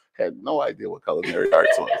arts. Had no idea what culinary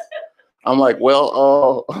arts was. I'm like,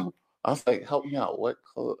 well, I was like, help me out.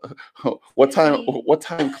 What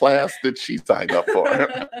time class did she sign up for?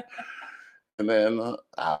 And then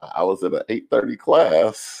I was in an 8:30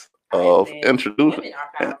 class of introduction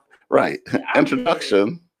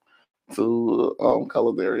to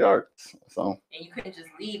culinary arts. So and you couldn't just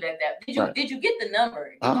leave at that. Did you get the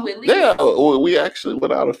number? Yeah, we actually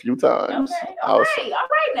went out a few times. Okay, all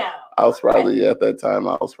right now. I was probably at that time.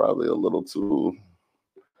 I was probably a little too.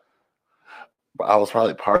 I was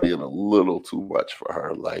probably partying a little too much for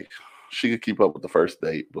her. Like she could keep up with the first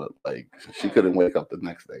date, but like she couldn't wake up the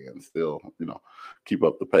next day and still, keep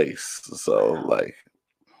up the pace. So like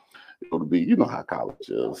it would be, how college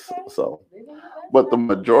is. So, but the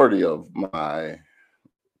majority of my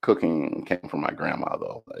cooking came from my grandma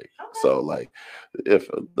though. So like if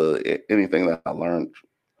anything that I learned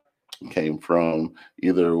came from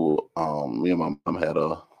either me and my mom had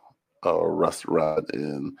a restaurant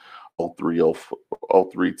in 03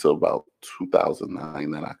 to about 2009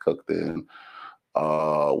 that I cooked in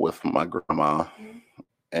with my grandma.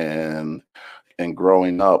 And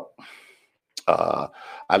growing up, I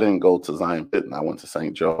didn't go to Zion Fitton. I went to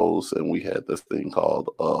St. Joe's, and we had this thing called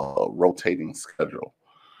rotating schedule.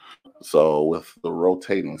 So with the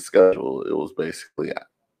rotating schedule, it was basically,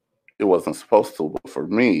 it wasn't supposed to, but for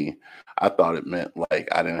me, I thought it meant like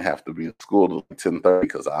I didn't have to be at school till 10:30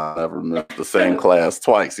 because I never missed the same class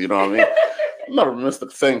twice. You know what I mean? Never missed the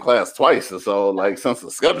same class twice. And so like since the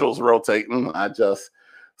schedule's rotating,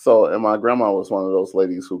 and my grandma was one of those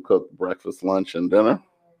ladies who cooked breakfast, lunch, and dinner.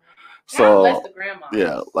 So bless the grandma.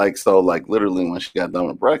 Yeah, like literally when she got done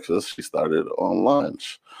with breakfast, she started on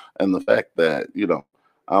lunch. And the fact that,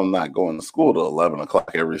 I'm not going to school till 11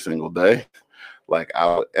 o'clock every single day.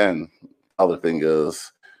 And other thing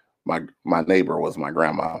is my neighbor was my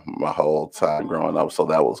grandma my whole time growing up. So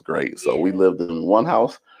that was great. So we lived in one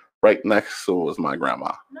house. Right next to was my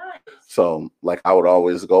grandma. Nice. So like I would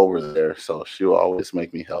always go over there. So she would always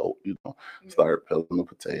make me help, start peeling the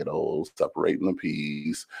potatoes, separating the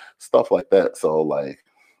peas, stuff like that. So like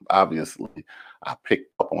obviously I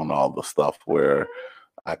picked up on all the stuff where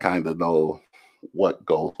I kind of know what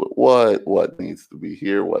goes with what needs to be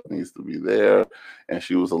here, what needs to be there. And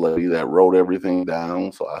she was a lady that wrote everything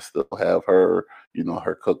down. So I still have her,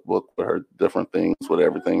 her cookbook with her different things with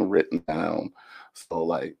everything written down. So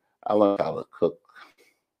like I learned how to cook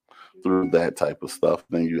through that type of stuff.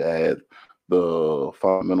 Then you add the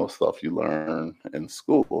fundamental stuff you learn in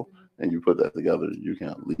school and you put that together, you can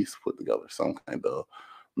at least put together some kind of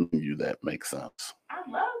menu that makes sense. I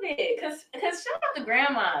love it. Cause shout out to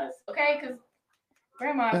grandmas, okay? Because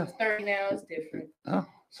grandmas is 30 now, it's different.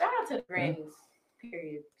 Shout out to the grannies,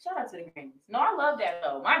 period. Shout out to the grannies. No, I love that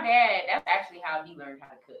though. My dad, that's actually how he learned how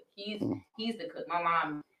to cook. He's the cook. My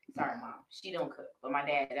mom, sorry mom, she don't cook. But my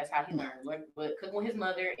dad, that's how he learned. Cook with his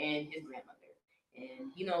mother and his grandmother.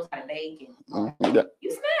 And he knows how to bake and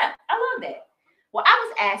you snap. I love that. Well, I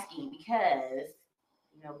was asking because,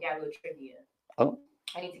 we got a little trivia. Oh.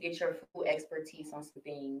 I need to get your food expertise on some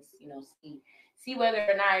things, see whether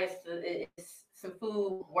or not it's some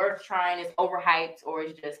food worth trying, it's overhyped, or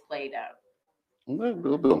it's just played out.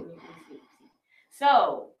 We'll do.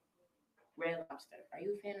 So, Red Lobster. Are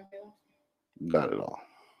you a fan of Red Lobster? Not at all.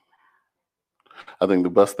 I think the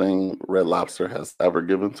best thing Red Lobster has ever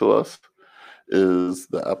given to us is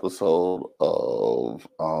the episode of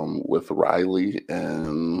with Riley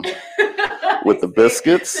and with the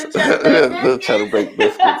biscuits, the cheddar baked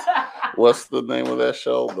biscuits. What's the name of that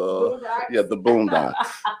show? The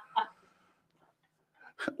Boondocks.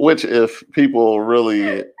 Which, if people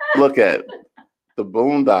really look at, the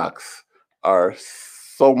Boondocks are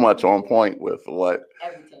so much on point with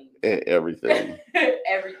everything.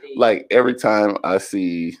 Like every time I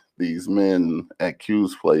see these men at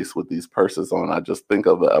Q's place with these purses on, I just think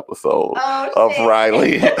of the episode of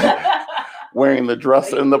Riley wearing the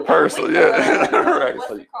dress and the purse. Yeah, right.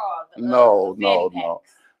 What's it called? No.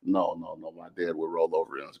 My dad would roll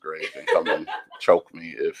over in his grave and come and choke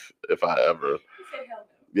me if I ever.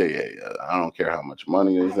 Yeah. I don't care how much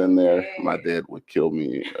money is in there. My dad would kill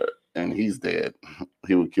me, and he's dead.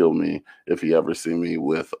 He would kill me if he ever see me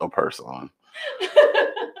with a purse on.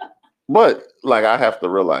 But like I have to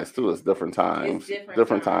realize too, it's different times,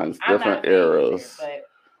 different eras.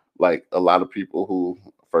 Like a lot of people who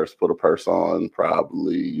first put a purse on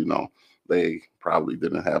probably, they probably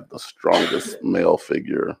didn't have the strongest male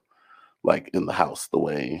figure like in the house the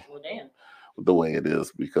way. Well, damn. the way it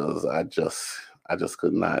is, because I just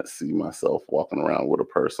could not see myself walking around with a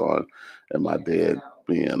purse on and my dad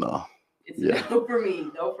being It's yeah. no for me.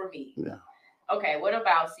 No for me. Yeah. Okay, what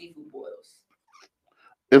about seafood boils?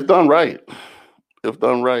 If done right. If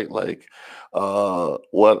done right, like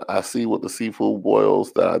what I see with the seafood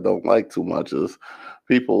boils that I don't like too much is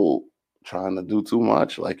people trying to do too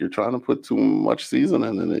much. Like, you're trying to put too much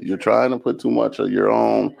seasoning in it. You're trying to put too much of your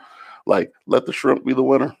own. Like, let the shrimp be the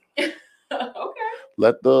winner. Okay.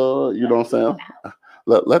 Let the, you know what I'm saying?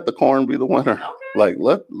 Let the corn be the winner. Okay. Like,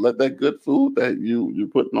 let that good food that you're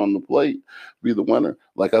putting on the plate be the winner.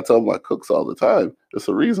 Like I tell my cooks all the time, it's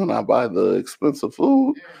the reason I buy the expensive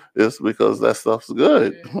food. It's because that stuff's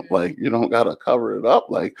good. Like, you don't gotta cover it up.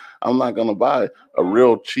 Like, I'm not gonna buy a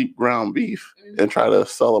real cheap ground beef and try to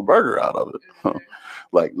sell a burger out of it.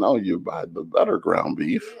 Like, no, you buy the better ground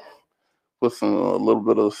beef. Put a little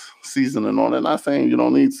bit of seasoning on it. Not saying you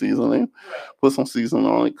don't need seasoning. Put some seasoning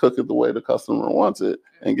on it, cook it the way the customer wants it,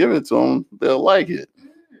 and give it to them. They'll like it.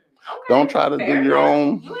 Okay, don't try to do your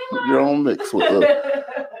own mix with it.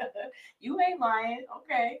 You ain't lying.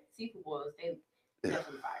 Okay, seafood boils, they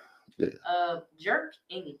definitely fire. Yeah. Jerk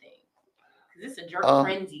anything, because it's a jerk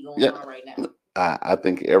frenzy going on right now. I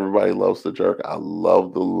think everybody loves the jerk. I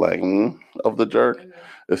love the lane of the jerk.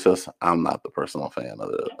 It's just I'm not the personal fan of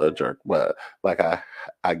the jerk, but like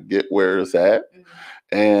I get where it's at,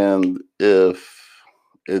 and if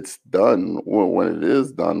it's done when it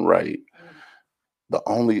is done right, the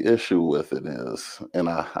only issue with it is, and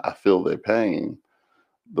I feel their pain,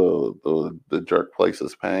 the jerk place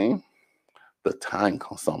is paying the time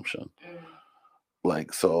consumption.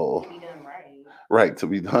 Like, so. To be done right. Right, to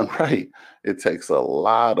be done right, it takes a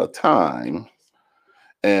lot of time,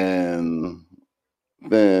 and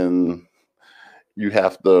then you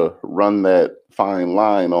have to run that fine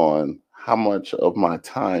line on how much of my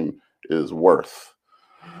time is worth.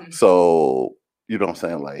 So, you know what I'm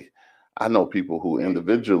saying? Like, I know people who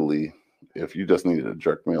individually, if you just needed a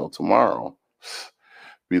jerk meal tomorrow,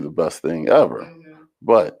 be the best thing ever.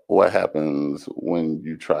 But what happens when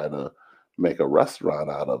you try to make a restaurant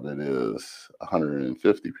out of it is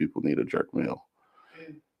 150 people need a jerk meal.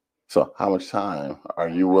 So how much time are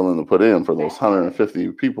you willing to put in for those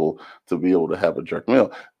 150 people to be able to have a jerk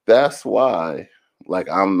meal? That's why, like,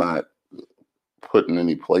 I'm not putting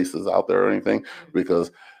any places out there or anything, because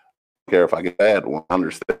I don't care if I get bad one, I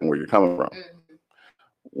understand where you're coming from.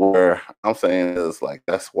 Where I'm saying is, like,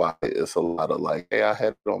 that's why it's a lot of like, hey, I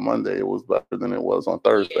had it on Monday, it was better than it was on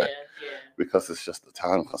Thursday. Because it's just the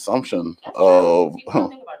time consumption of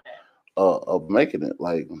making it.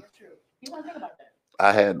 Like,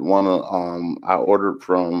 I had I ordered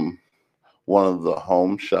from one of the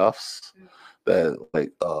home chefs that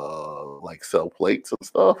like sell plates and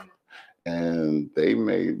stuff, and they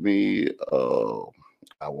made me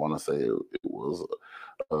I want to say it was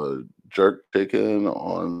jerk chicken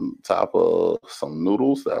on top of some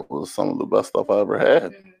noodles. That was some of the best stuff I ever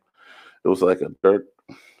had. It was like a jerk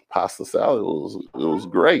pasta salad. It was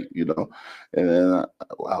great, you know. And then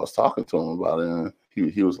I was talking to him about it, and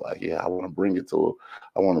he was like, yeah, I want to bring it,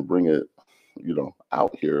 you know,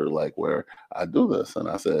 out here, like, where I do this. And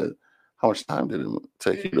I said, how much time did it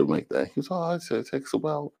take you to make that? He was, I said, it takes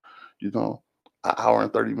about, you know, an hour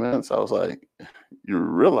and 30 minutes. I was like, you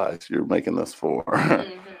realize you're making this for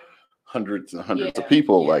hundreds and hundreds of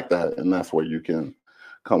people like that, and that's where you can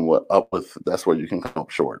come up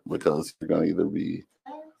short, because you're gonna either be.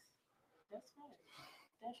 That's right.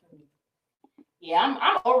 Definitely. Yeah,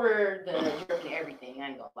 I'm over the jerk and everything. I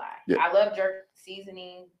ain't gonna lie. Yeah. I love jerk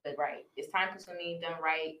seasoning, but right, it's time consuming. Done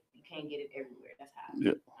right, you can't get it everywhere. That's how. I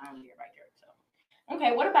don't care about jerk. So,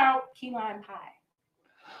 okay, what about key lime pie?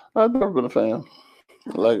 I've never been a fan.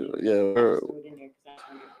 Like, yeah.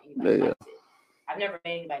 I've never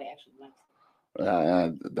met anybody actually likes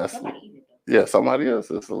it. That's somebody else.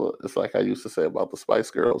 It's like I used to say about the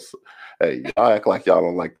Spice Girls. Hey, y'all act like y'all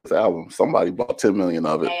don't like this album. Somebody bought 10 million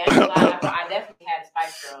of it. Hey, I definitely had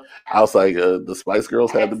Spice Girls. I was like, the Spice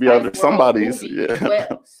Girls had to be under somebody's. Yeah.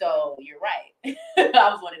 Well, so you're right. I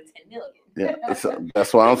was one of the 10 million. Yeah,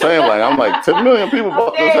 that's what I'm saying. Like, I'm like, 10 million people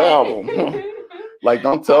bought this album. Like,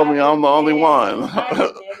 don't tell me I'm the only one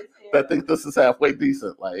that think this is halfway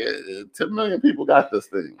decent. Like, 10 million people got this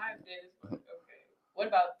thing. Okay. What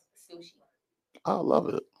about sushi? I love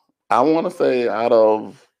it. I want to say, out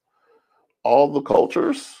of all the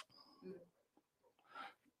cultures,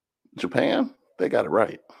 Japan, they got it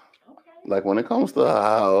right. Okay. Like, when it comes to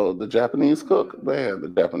how the Japanese cook, man, the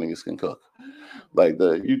Japanese can cook. Like,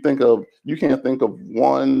 you can't think of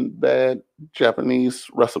one bad Japanese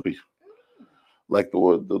recipe. Like the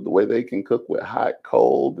way they can cook with hot,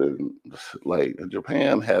 cold, and like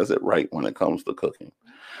Japan has it right when it comes to cooking.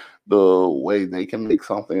 The way they can make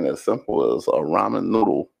something as simple as a ramen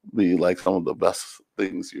noodle be like some of the best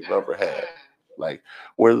things you've ever had. Like,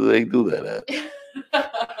 where do they do that at?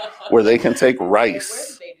 Where they can take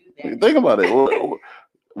rice. Where do they do that? Think about it.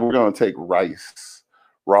 We're going to take rice,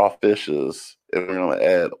 raw fishes, and we're going to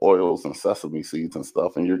add oils and sesame seeds and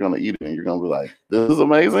stuff, and you're going to eat it, and you're going to be like, this is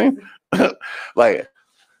amazing. Like,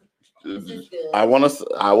 I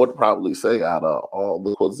would probably say out of all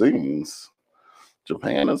the cuisines,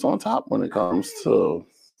 Japan is on top when it comes to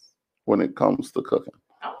cooking.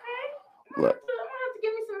 Okay. I'm gonna have to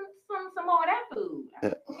give me some more of that food.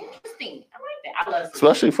 Yeah. Interesting. I like that. I love sushi.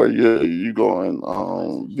 Especially for you going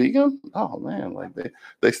vegan. Oh man, like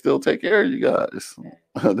they still take care of you guys.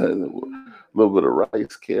 A little bit of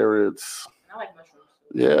rice, carrots. I like mushrooms.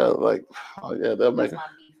 Yeah, like they'll make That's my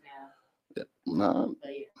beef now. Yeah, nah.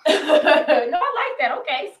 But yeah. No, I like that.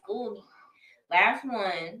 Okay, school me. Last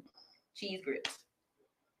one, cheese grits.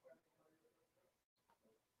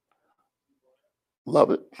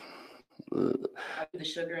 Love it. Are you the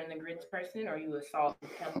sugar and the grits person, or are you a salt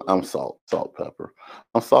and pepper? I'm salt, pepper.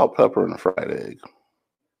 I'm salt, pepper, and a fried egg.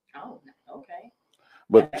 Oh, okay.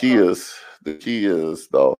 But the key is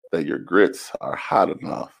though that your grits are hot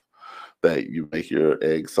enough that you make your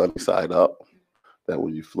egg sunny side up. That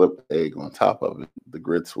when you flip the egg on top of it, the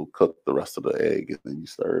grits will cook the rest of the egg, and then you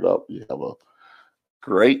stir it up. You have a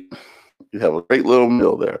great little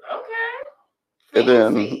meal there. Okay. And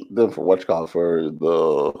then for for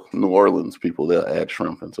the New Orleans people, they'll add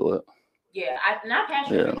shrimp into it. Yeah, I've had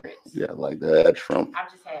shrimp and grits. Yeah, like they add shrimp.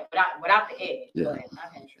 I've just had without the egg. Yeah, but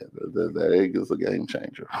I've had shrimp. The egg is a game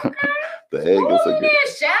changer. Okay. The egg is a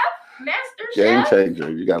master game chef.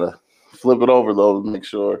 changer. You gotta flip it over though to make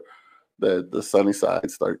sure that the sunny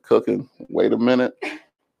side start cooking. Wait a minute,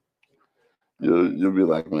 you'll be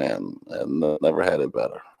like, man, I never had it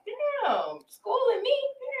better. Damn, schooling me.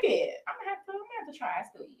 Period. I'm gonna have to try. I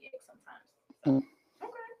still eat eggs sometimes. So.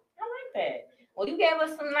 Okay, I like that. Well, you gave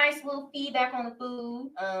us some nice little feedback on the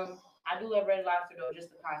food. I do love Red Lobster though, just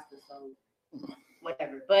the pasta, so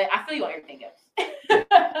whatever. But I feel you on everything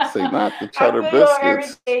else. See, not the cheddar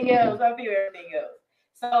biscuits. I feel you everything else.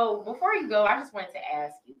 So before you go, I just wanted to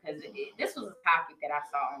ask you, because this was a topic that I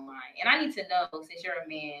saw online, and I need to know, since you're a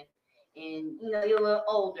man and you're a little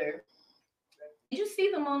older, did you see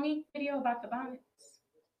the Monique video about the bonnets?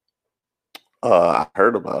 I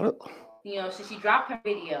heard about it. So she dropped her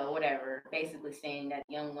video, whatever, basically saying that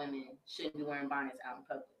young women shouldn't be wearing bonnets out in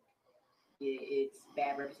public. It's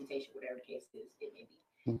bad representation, whatever the case is, it may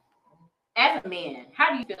be. As a man,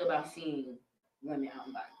 how do you feel about seeing women out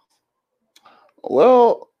in bonnets?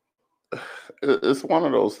 Well, it's one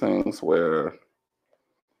of those things where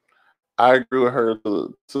I agree with her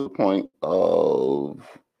to the point of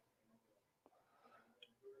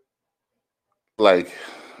like,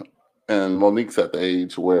 and Monique's at the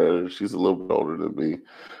age where she's a little bit older than me.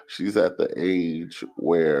 She's at the age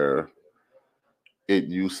where it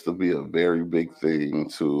used to be a very big thing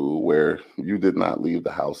to where you did not leave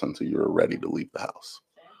the house until you were ready to leave the house.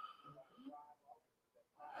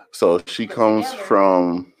 So she comes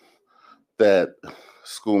from that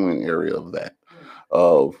schooling area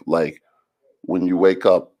of like, when you wake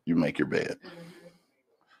up, you make your bed.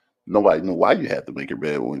 Nobody knew why you had to make your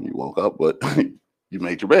bed when you woke up, but you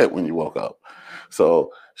made your bed when you woke up.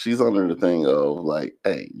 So she's under the thing of like,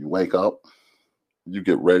 hey, you wake up, you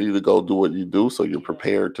get ready to go do what you do, so you're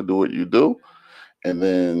prepared to do what you do, and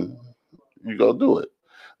then you go do it.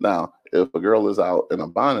 Now, if a girl is out in a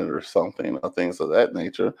bonnet or something, or things of that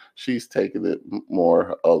nature, she's taking it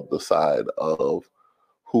more of the side of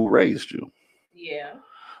who raised you. Yeah.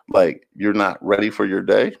 Like, you're not ready for your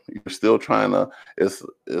day. You're still trying to,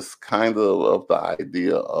 it's kind of the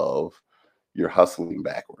idea of you're hustling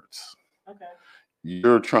backwards. Okay.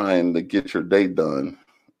 You're trying to get your day done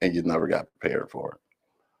and you never got prepared for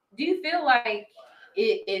it. Do you feel like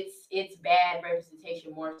it's bad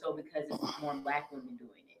representation more so because it's more Black women doing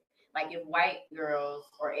it? Like, if white girls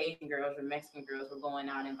or Asian girls or Mexican girls were going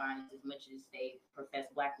out in bonnets as much as they profess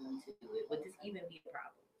Black women to do it, would this even be a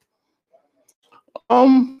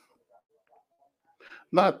problem?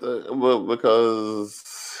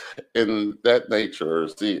 Because in that nature,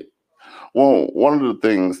 see, well, one of the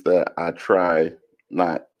things that I try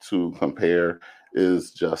not to compare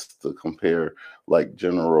is just to compare like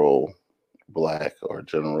general Black or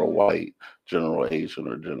general white, general Asian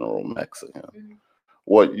or general Mexican. Mm-hmm.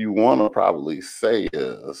 What you want to probably say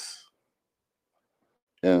is,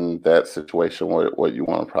 in that situation, what you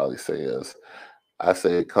want to probably say is, I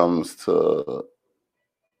say it comes to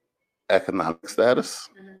economic status.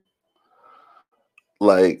 Mhm.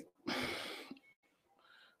 Like,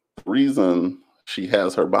 the reason she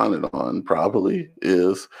has her bonnet on probably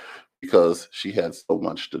is because she had so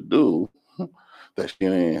much to do that she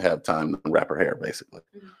didn't have time to wrap her hair, basically.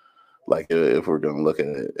 Mhm. Like, if we're going to look at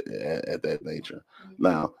it at that nature. Mhm.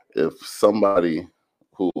 Now, if somebody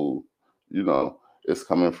who, you know, is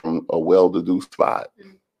coming from a well-to-do spot,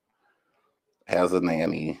 Mhm. has a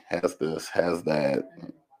nanny, has this, has that,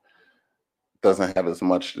 Mhm. doesn't have as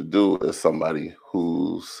much to do as somebody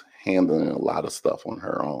who's handling a lot of stuff on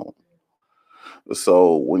her own.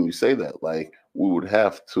 So when you say that, like, we would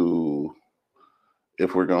have to,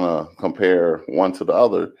 if we're gonna compare one to the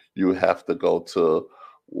other, you would have to go to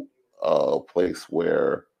a place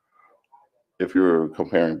where, if you're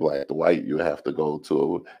comparing black to white, you have to go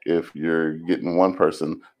to, if you're getting one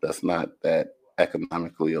person that's not that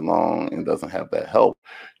economically along and doesn't have that help,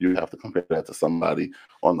 you have to compare that to somebody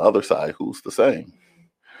on the other side who's the same.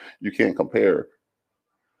 You can't compare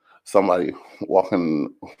somebody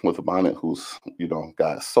walking with a bonnet who's,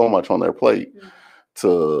 got so much on their plate Mhm.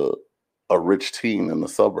 to a rich teen in the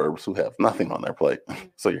suburbs who have nothing on their plate.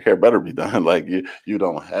 Mhm. So your hair better be done. Like, you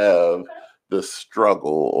don't have Okay. this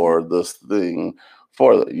struggle or this thing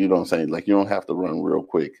for, you know what I'm saying? Like, you don't have to run real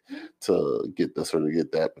quick Mhm. to get this or to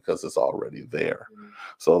get that because it's already there. Mhm.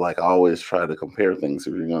 So, like, I always try to compare things.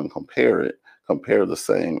 If you're going to compare it, compare the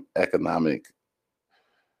same economic,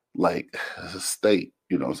 like, state,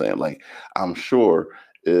 you know what I'm saying? Like, I'm sure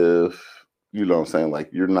if, you know what I'm saying, like,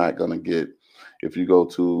 you're not going to get, if you go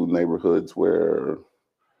to neighborhoods where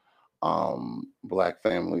black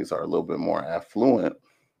families are a little bit more affluent,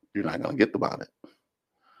 you're not going to get the bonnet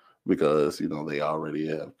because, they already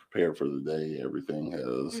have prepared for the day. Everything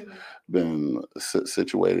has Mhm. been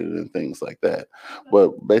situated and things like that.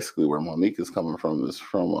 But basically, where Monique is coming from is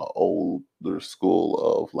from an older school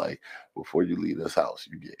of, like, before you leave this house,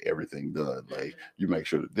 you get everything done. Like, you make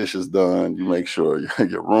sure the dish is done, you make sure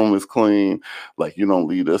your room is clean. Like, you don't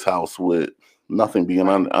leave this house with nothing being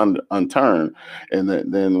unturned. And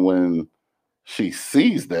then when she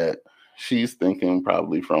sees that, she's thinking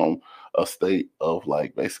probably from a state of,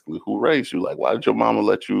 like, basically, who raised you? Like, why did your mama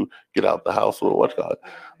let you get out the house with what you call it?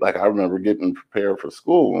 Like, I remember getting prepared for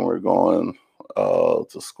school when we are going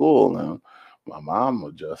to school, and my mom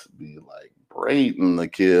would just be like braiding the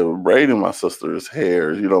kid, braiding my sister's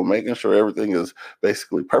hair, making sure everything is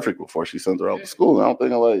basically perfect before she sent her out to school. And I'm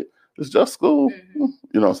thinking, like, it's just school, Mhm.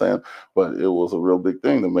 you know what I'm saying? But it was a real big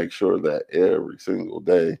thing to make sure that every single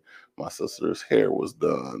day my sister's hair was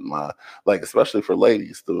done. Like, especially for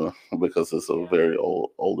ladies too, because it's a very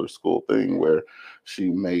older school thing where she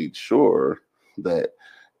made sure that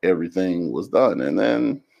everything was done. And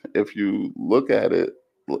then if you look at it,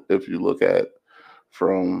 if you look at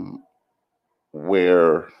from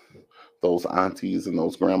where those aunties and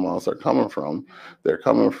those grandmas are coming from, they're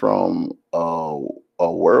coming from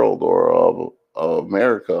a world or of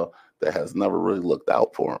America that has never really looked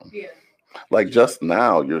out for them. Yeah. Like, just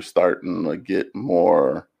now, you're starting to get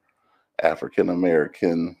more African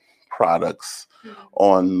American products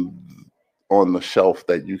Mhm. on the shelf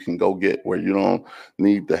that you can go get, where you don't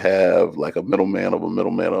need to have, like, a middleman of a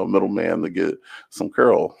middleman of a middleman to get some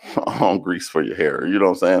curl grease for your hair, you know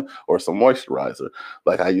what I'm saying? Or some moisturizer.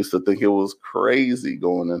 Like, I used to think it was crazy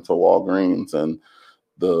going into Walgreens and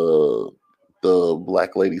the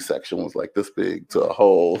black lady section was like this big to a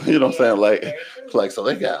whole, you know what I'm saying? Like, so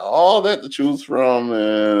they got all that to choose from,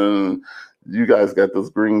 and you guys got this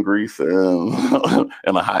green grease and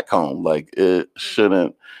and a hot comb. Like, it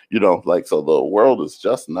shouldn't, like, so the world is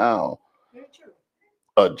just now Very true.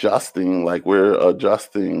 adjusting. Like, we're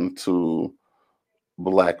adjusting to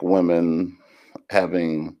black women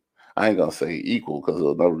having, I ain't gonna say equal because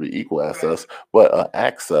it'll never be equal access, but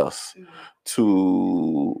access Mhm.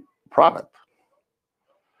 to product.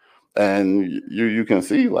 And you can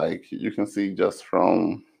see, like, you can see just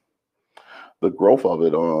from the growth of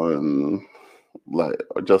it on, like,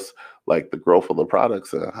 just like the growth of the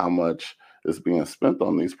products and how much is being spent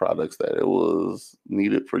on these products, that it was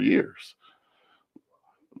needed for years.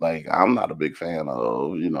 Like, I'm not a big fan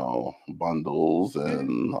of, bundles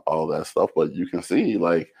and all that stuff, but you can see,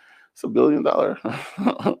 like, it's it's a billion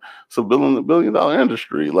dollar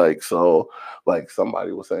industry. Like, so, like,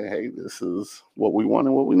 somebody was saying, hey, this is what we want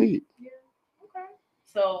and what we need. Yeah. Okay.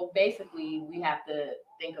 So basically, we have to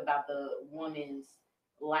think about the woman's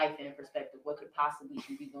life in perspective. What could possibly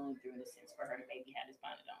she be going through in a sense for her to maybe have this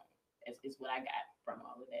bonnet on? Is what I got from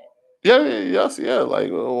all of that. Yes, yeah.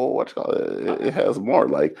 Like, what you call it? It has more.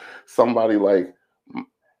 Like, somebody like,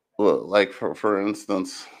 well, like, for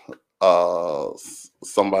instance,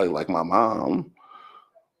 somebody like my mom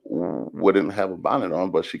wouldn't have a bonnet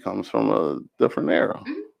on, but she comes from a different era.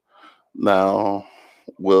 Mhm. Now,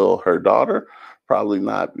 will her daughter? Probably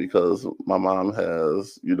not, because my mom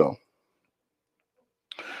has,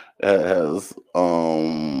 has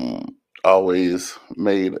always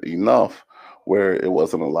made enough where it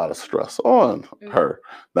wasn't a lot of stress on Mhm. her.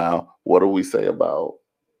 Now, what do we say about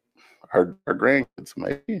her grandkids?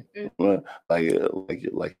 Maybe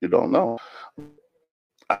like you don't know.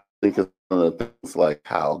 I think it's one of the things like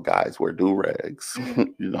how guys wear do rags,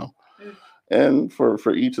 Mhm. Mhm. and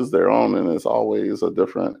for each is their own, and it's always a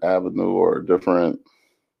different avenue or a different,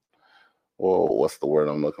 well, what's the word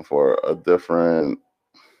I'm looking for? A different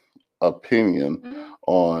opinion Mhm.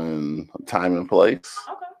 on time and place.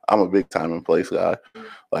 Okay. I'm a big time and place guy. Mhm.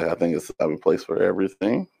 Like, I think it's time and place for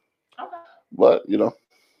everything. Okay. But Fair enough.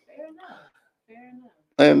 Fair enough.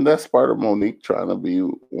 and that's part of Monique trying to be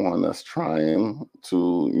one that's trying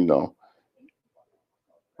to,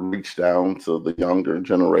 reach down to the younger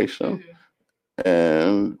generation Mhm.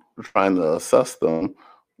 and trying to assess them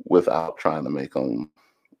without trying to make them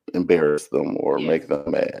embarrass them or Yeah. make them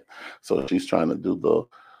mad. So she's trying to do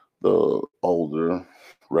the older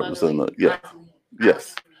representative. Yeah.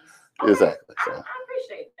 Yes. Okay. Exactly. I So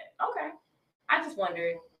appreciate that. Okay. I just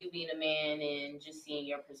wondered, you being a man and just seeing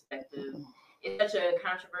your perspective. It's such a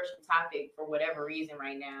controversial topic for whatever reason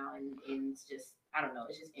right now, and it's just, I don't know,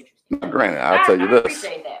 it's just interesting. granted, I'll tell you I this.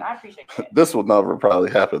 appreciate that. I appreciate that. This will never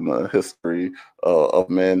probably happen in the history of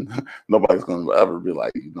men. Nobody's going to ever be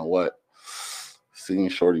like, you know what? Seeing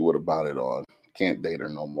Shorty with a bonnet on, can't date her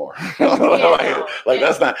no more. Yeah, like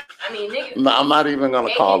that's not. I mean, niggas. No, I'm not even gonna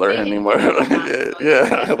they call can- her they can anymore. do it sometimes, so Yeah,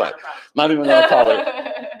 that's not like a problem. not even gonna call her.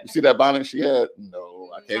 You see that bonnet she had?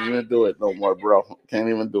 No, I can't even do it no more, bro. Can't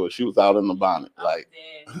even do it. She was out in the bonnet,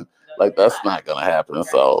 like that's not gonna happen. Okay.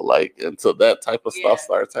 So like until that type of stuff Yeah.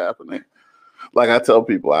 starts happening, like I tell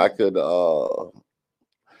people, I could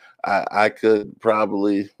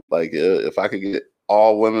probably, like, if I could get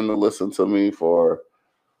all women to listen to me for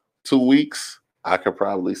 2 weeks, I could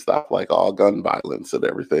probably stop like all gun violence and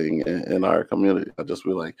everything in our community. I just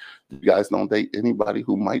be like, you guys don't date anybody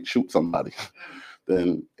who might shoot somebody.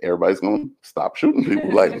 Then everybody's gonna stop shooting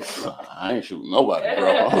people. Like, I ain't shooting nobody,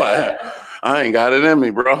 bro. Like, I ain't got it in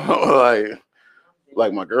me, bro.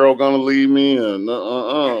 like my girl gonna leave me, and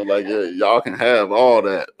like, yeah, y'all can have all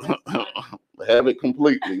that. Have it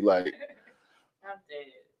completely, like I'm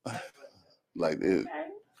dead. like it. Okay.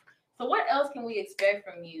 So what else can we expect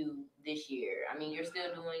from you this year? I mean, you're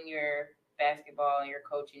still doing your basketball and your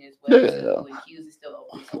coaching as well. Yeah. And Q's is still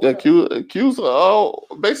open. So Yeah, what else? Q's. Oh,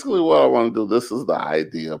 basically, what I want to do. This is the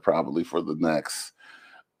idea, probably for the next.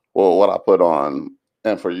 Well, what I put on,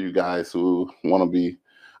 and for you guys who want to be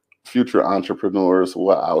future entrepreneurs,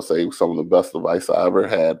 what I would say some of the best advice I ever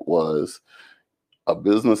had was a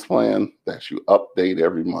business plan that you update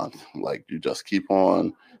every month. Like, you just keep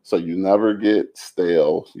on, so you never get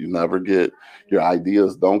stale. You never get, your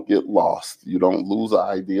ideas don't get lost. You don't lose an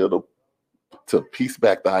idea to piece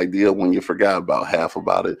back the idea when you forgot about half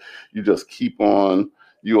about it. You just keep on.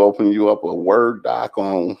 You open you up a Word doc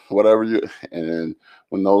on whatever and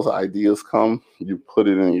when those ideas come, you put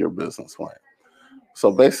it in your business plan.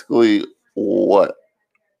 So basically, what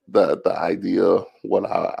the idea, what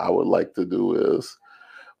I would like to do is,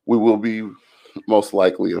 we will be, most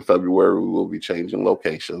likely in February, we will be changing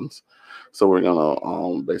locations. So we're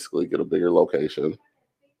gonna basically get a bigger location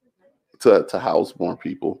to house more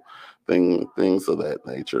people, things of that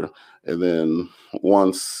nature. And then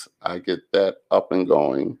once I get that up and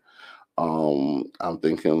going, I'm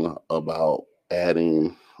thinking about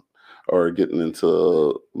adding or getting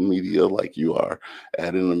into media like you are,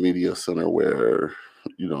 adding a media center where,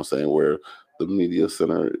 where the media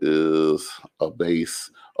center is a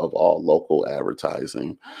base of all local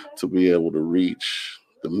advertising, to be able to reach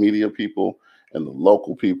the media people and the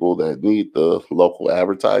local people that need the local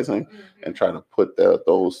advertising, and try to put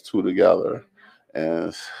those two together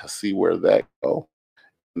and see where that go.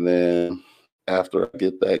 And then after I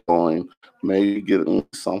get that going, maybe getting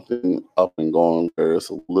something up and going where it's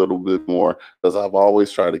a little bit more, because I've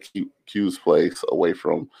always tried to keep Q's place away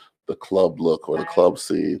from the club look or the club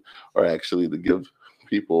scene, or actually to give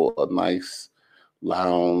people a nice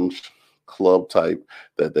lounge club type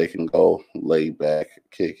that they can go lay back,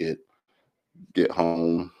 kick it, get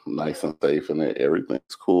home nice and safe, and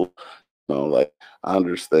everything's cool. Like, I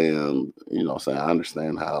understand, I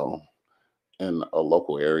understand how in a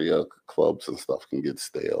local area, clubs and stuff can get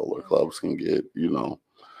stale, or clubs can get,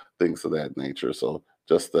 things of that nature. So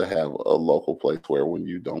just to have a local place where when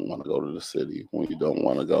you don't want to go to the city, when you don't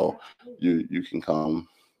want to go, you can come,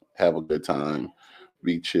 have a good time,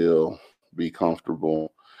 be chill, be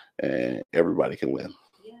comfortable, and everybody can win.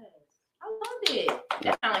 Yes, I love it.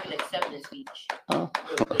 That sounds like an acceptance speech.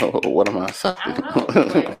 What am I saying? I don't know.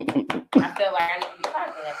 But I felt like I need to be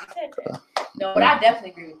talking after you said that. No, but I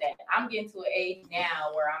definitely agree with that. I'm getting to an age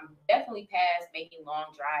now where I'm definitely past making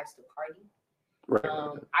long drives to party. Right.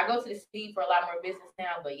 I go to the city for a lot more business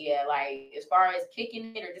now, but yeah, like as far as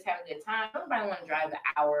kicking it or just having a good time, nobody want to drive an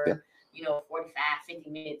hour, 45, 50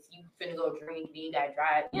 minutes. You finna go drink, then you gotta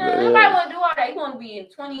drive. Nobody want to do all that. You want to be in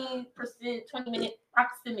 20-minute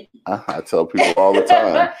proximity. I tell people all the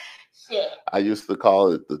time. Shit. I used to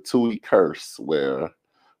call it the TUI curse, where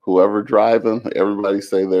whoever driving, everybody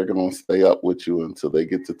say they're going to stay up with you until they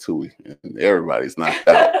get to TUI, and everybody's knocked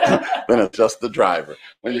out. Then it's just the driver.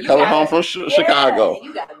 When you're coming home from Chicago,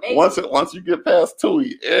 once you get past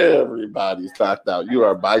TUI, everybody's knocked out. You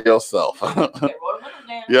are by yourself.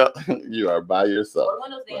 Yeah, you are by yourself.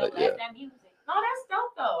 No, that's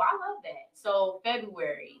dope though. I love that. So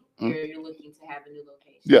February, you're looking to have a new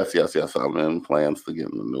location. Yes. I'm in plans to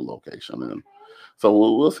get in a new location, and so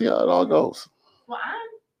we'll see how it all goes. Well,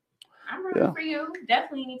 I'm rooting for you.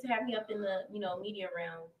 Definitely need to have me up in the media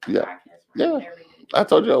realm. Yeah. I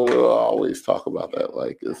told you we'll always talk about that.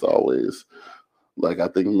 Like it's always like I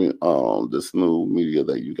think this new media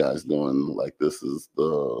that you guys doing, like this is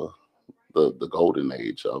the golden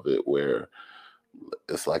age of it, where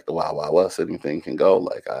it's like the Wild Wild West. Anything can go.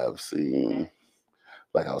 Like I've seen,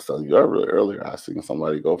 like I was telling you earlier, I've seen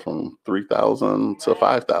somebody go from 3,000 to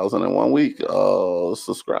 5,000 in 1 week.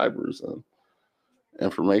 Subscribers and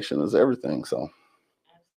information is everything. So.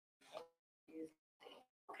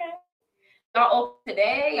 Okay. Y'all open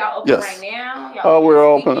today? Y'all open right now? We're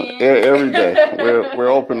open every day. We're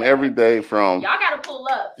open every day from. Y'all gotta pull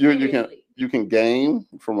up. You can game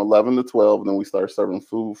from 11 to 12, and then we start serving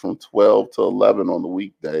food from 12 to 11 on the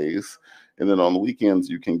weekdays. And then on the weekends,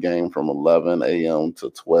 you can game from 11 a.m. to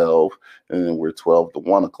 12, and then we're 12 to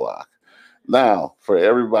 1 o'clock. Now, for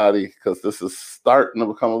everybody, because this is starting to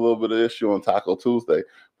become a little bit of an issue on Taco Tuesday,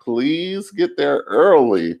 please get there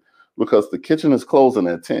early because the kitchen is closing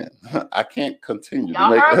at 10. I can't continue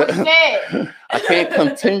to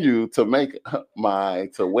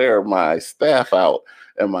wear my staff out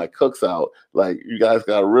and my cooks out. Like, you guys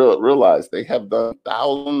got to realize they have done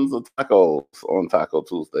thousands of tacos on Taco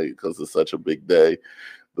Tuesday because it's such a big day.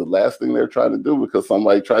 The last thing they're trying to do, because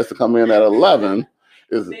somebody tries to come in at 11,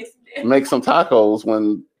 is make some tacos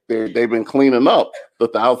when they've been cleaning up the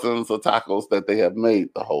thousands of tacos that they have made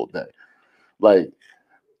the whole day. Like,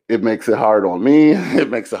 it makes it hard on me. It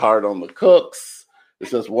makes it hard on the cooks.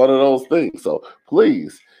 It's just one of those things. So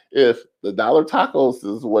please, if the $1 tacos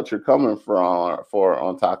is what you're coming for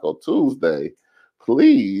on Taco Tuesday,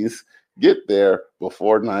 please get there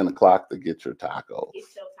before 9 o'clock to get your tacos. Get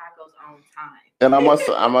your tacos on time. And I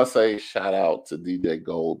must say shout out to DJ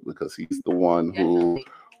Gold, because he's the one who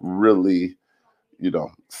really,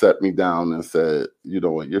 set me down and said,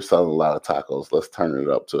 you're selling a lot of tacos. Let's turn it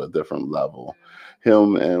up to a different level.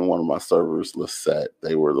 Him and one of my servers, Lisette,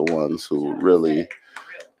 they were the ones who really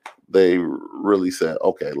said,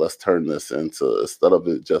 okay, let's turn this into, instead of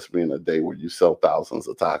it just being a day where you sell thousands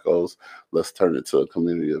of tacos, let's turn it to a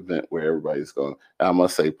community event where everybody's going. And I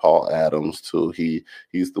must say Paul Adams too.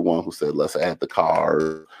 He's the one who said, let's add the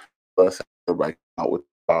car. Let's have everybody come out with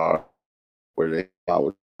the car where they come out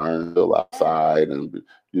with still outside, and it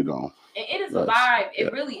is a vibe.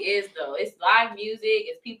 It really is though. It's live music,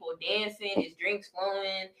 it's people dancing, it's drinks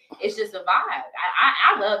flowing. It's just a vibe.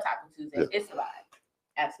 I love Taco Tuesday. It's a vibe.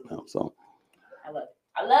 Absolutely. So I love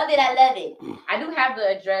it. I do have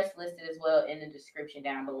the address listed as well in the description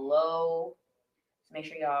down below. So make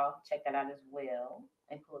sure y'all check that out as well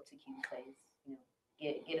and pull up to Q's place.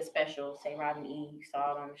 Get a special. Say Robin E. You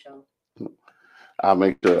saw it on the show. I'll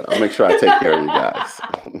make sure I take care of you guys.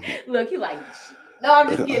 Look, you like shit. No, I'm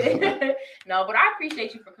just kidding. No, but I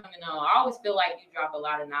appreciate you for coming on. I always feel like you drop a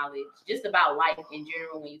lot of knowledge just about life in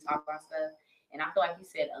general when you talk about stuff. And I feel like you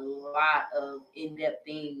said a lot of in-depth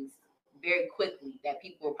things very quickly that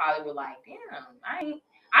people probably were like, damn,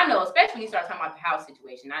 I know, especially when you start talking about the house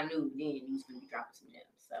situation. I knew then you was going to be dropping some gems.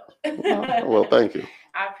 So, well, thank you.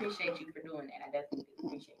 I appreciate you for doing that. I definitely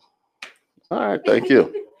appreciate you. All right, thank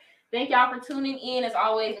you. Thank y'all for tuning in. As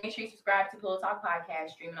always, make sure you subscribe to Pillow Talk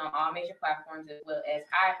Podcast, streaming on all major platforms as well as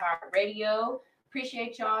iHeartRadio.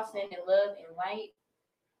 Appreciate y'all. Sending love and light.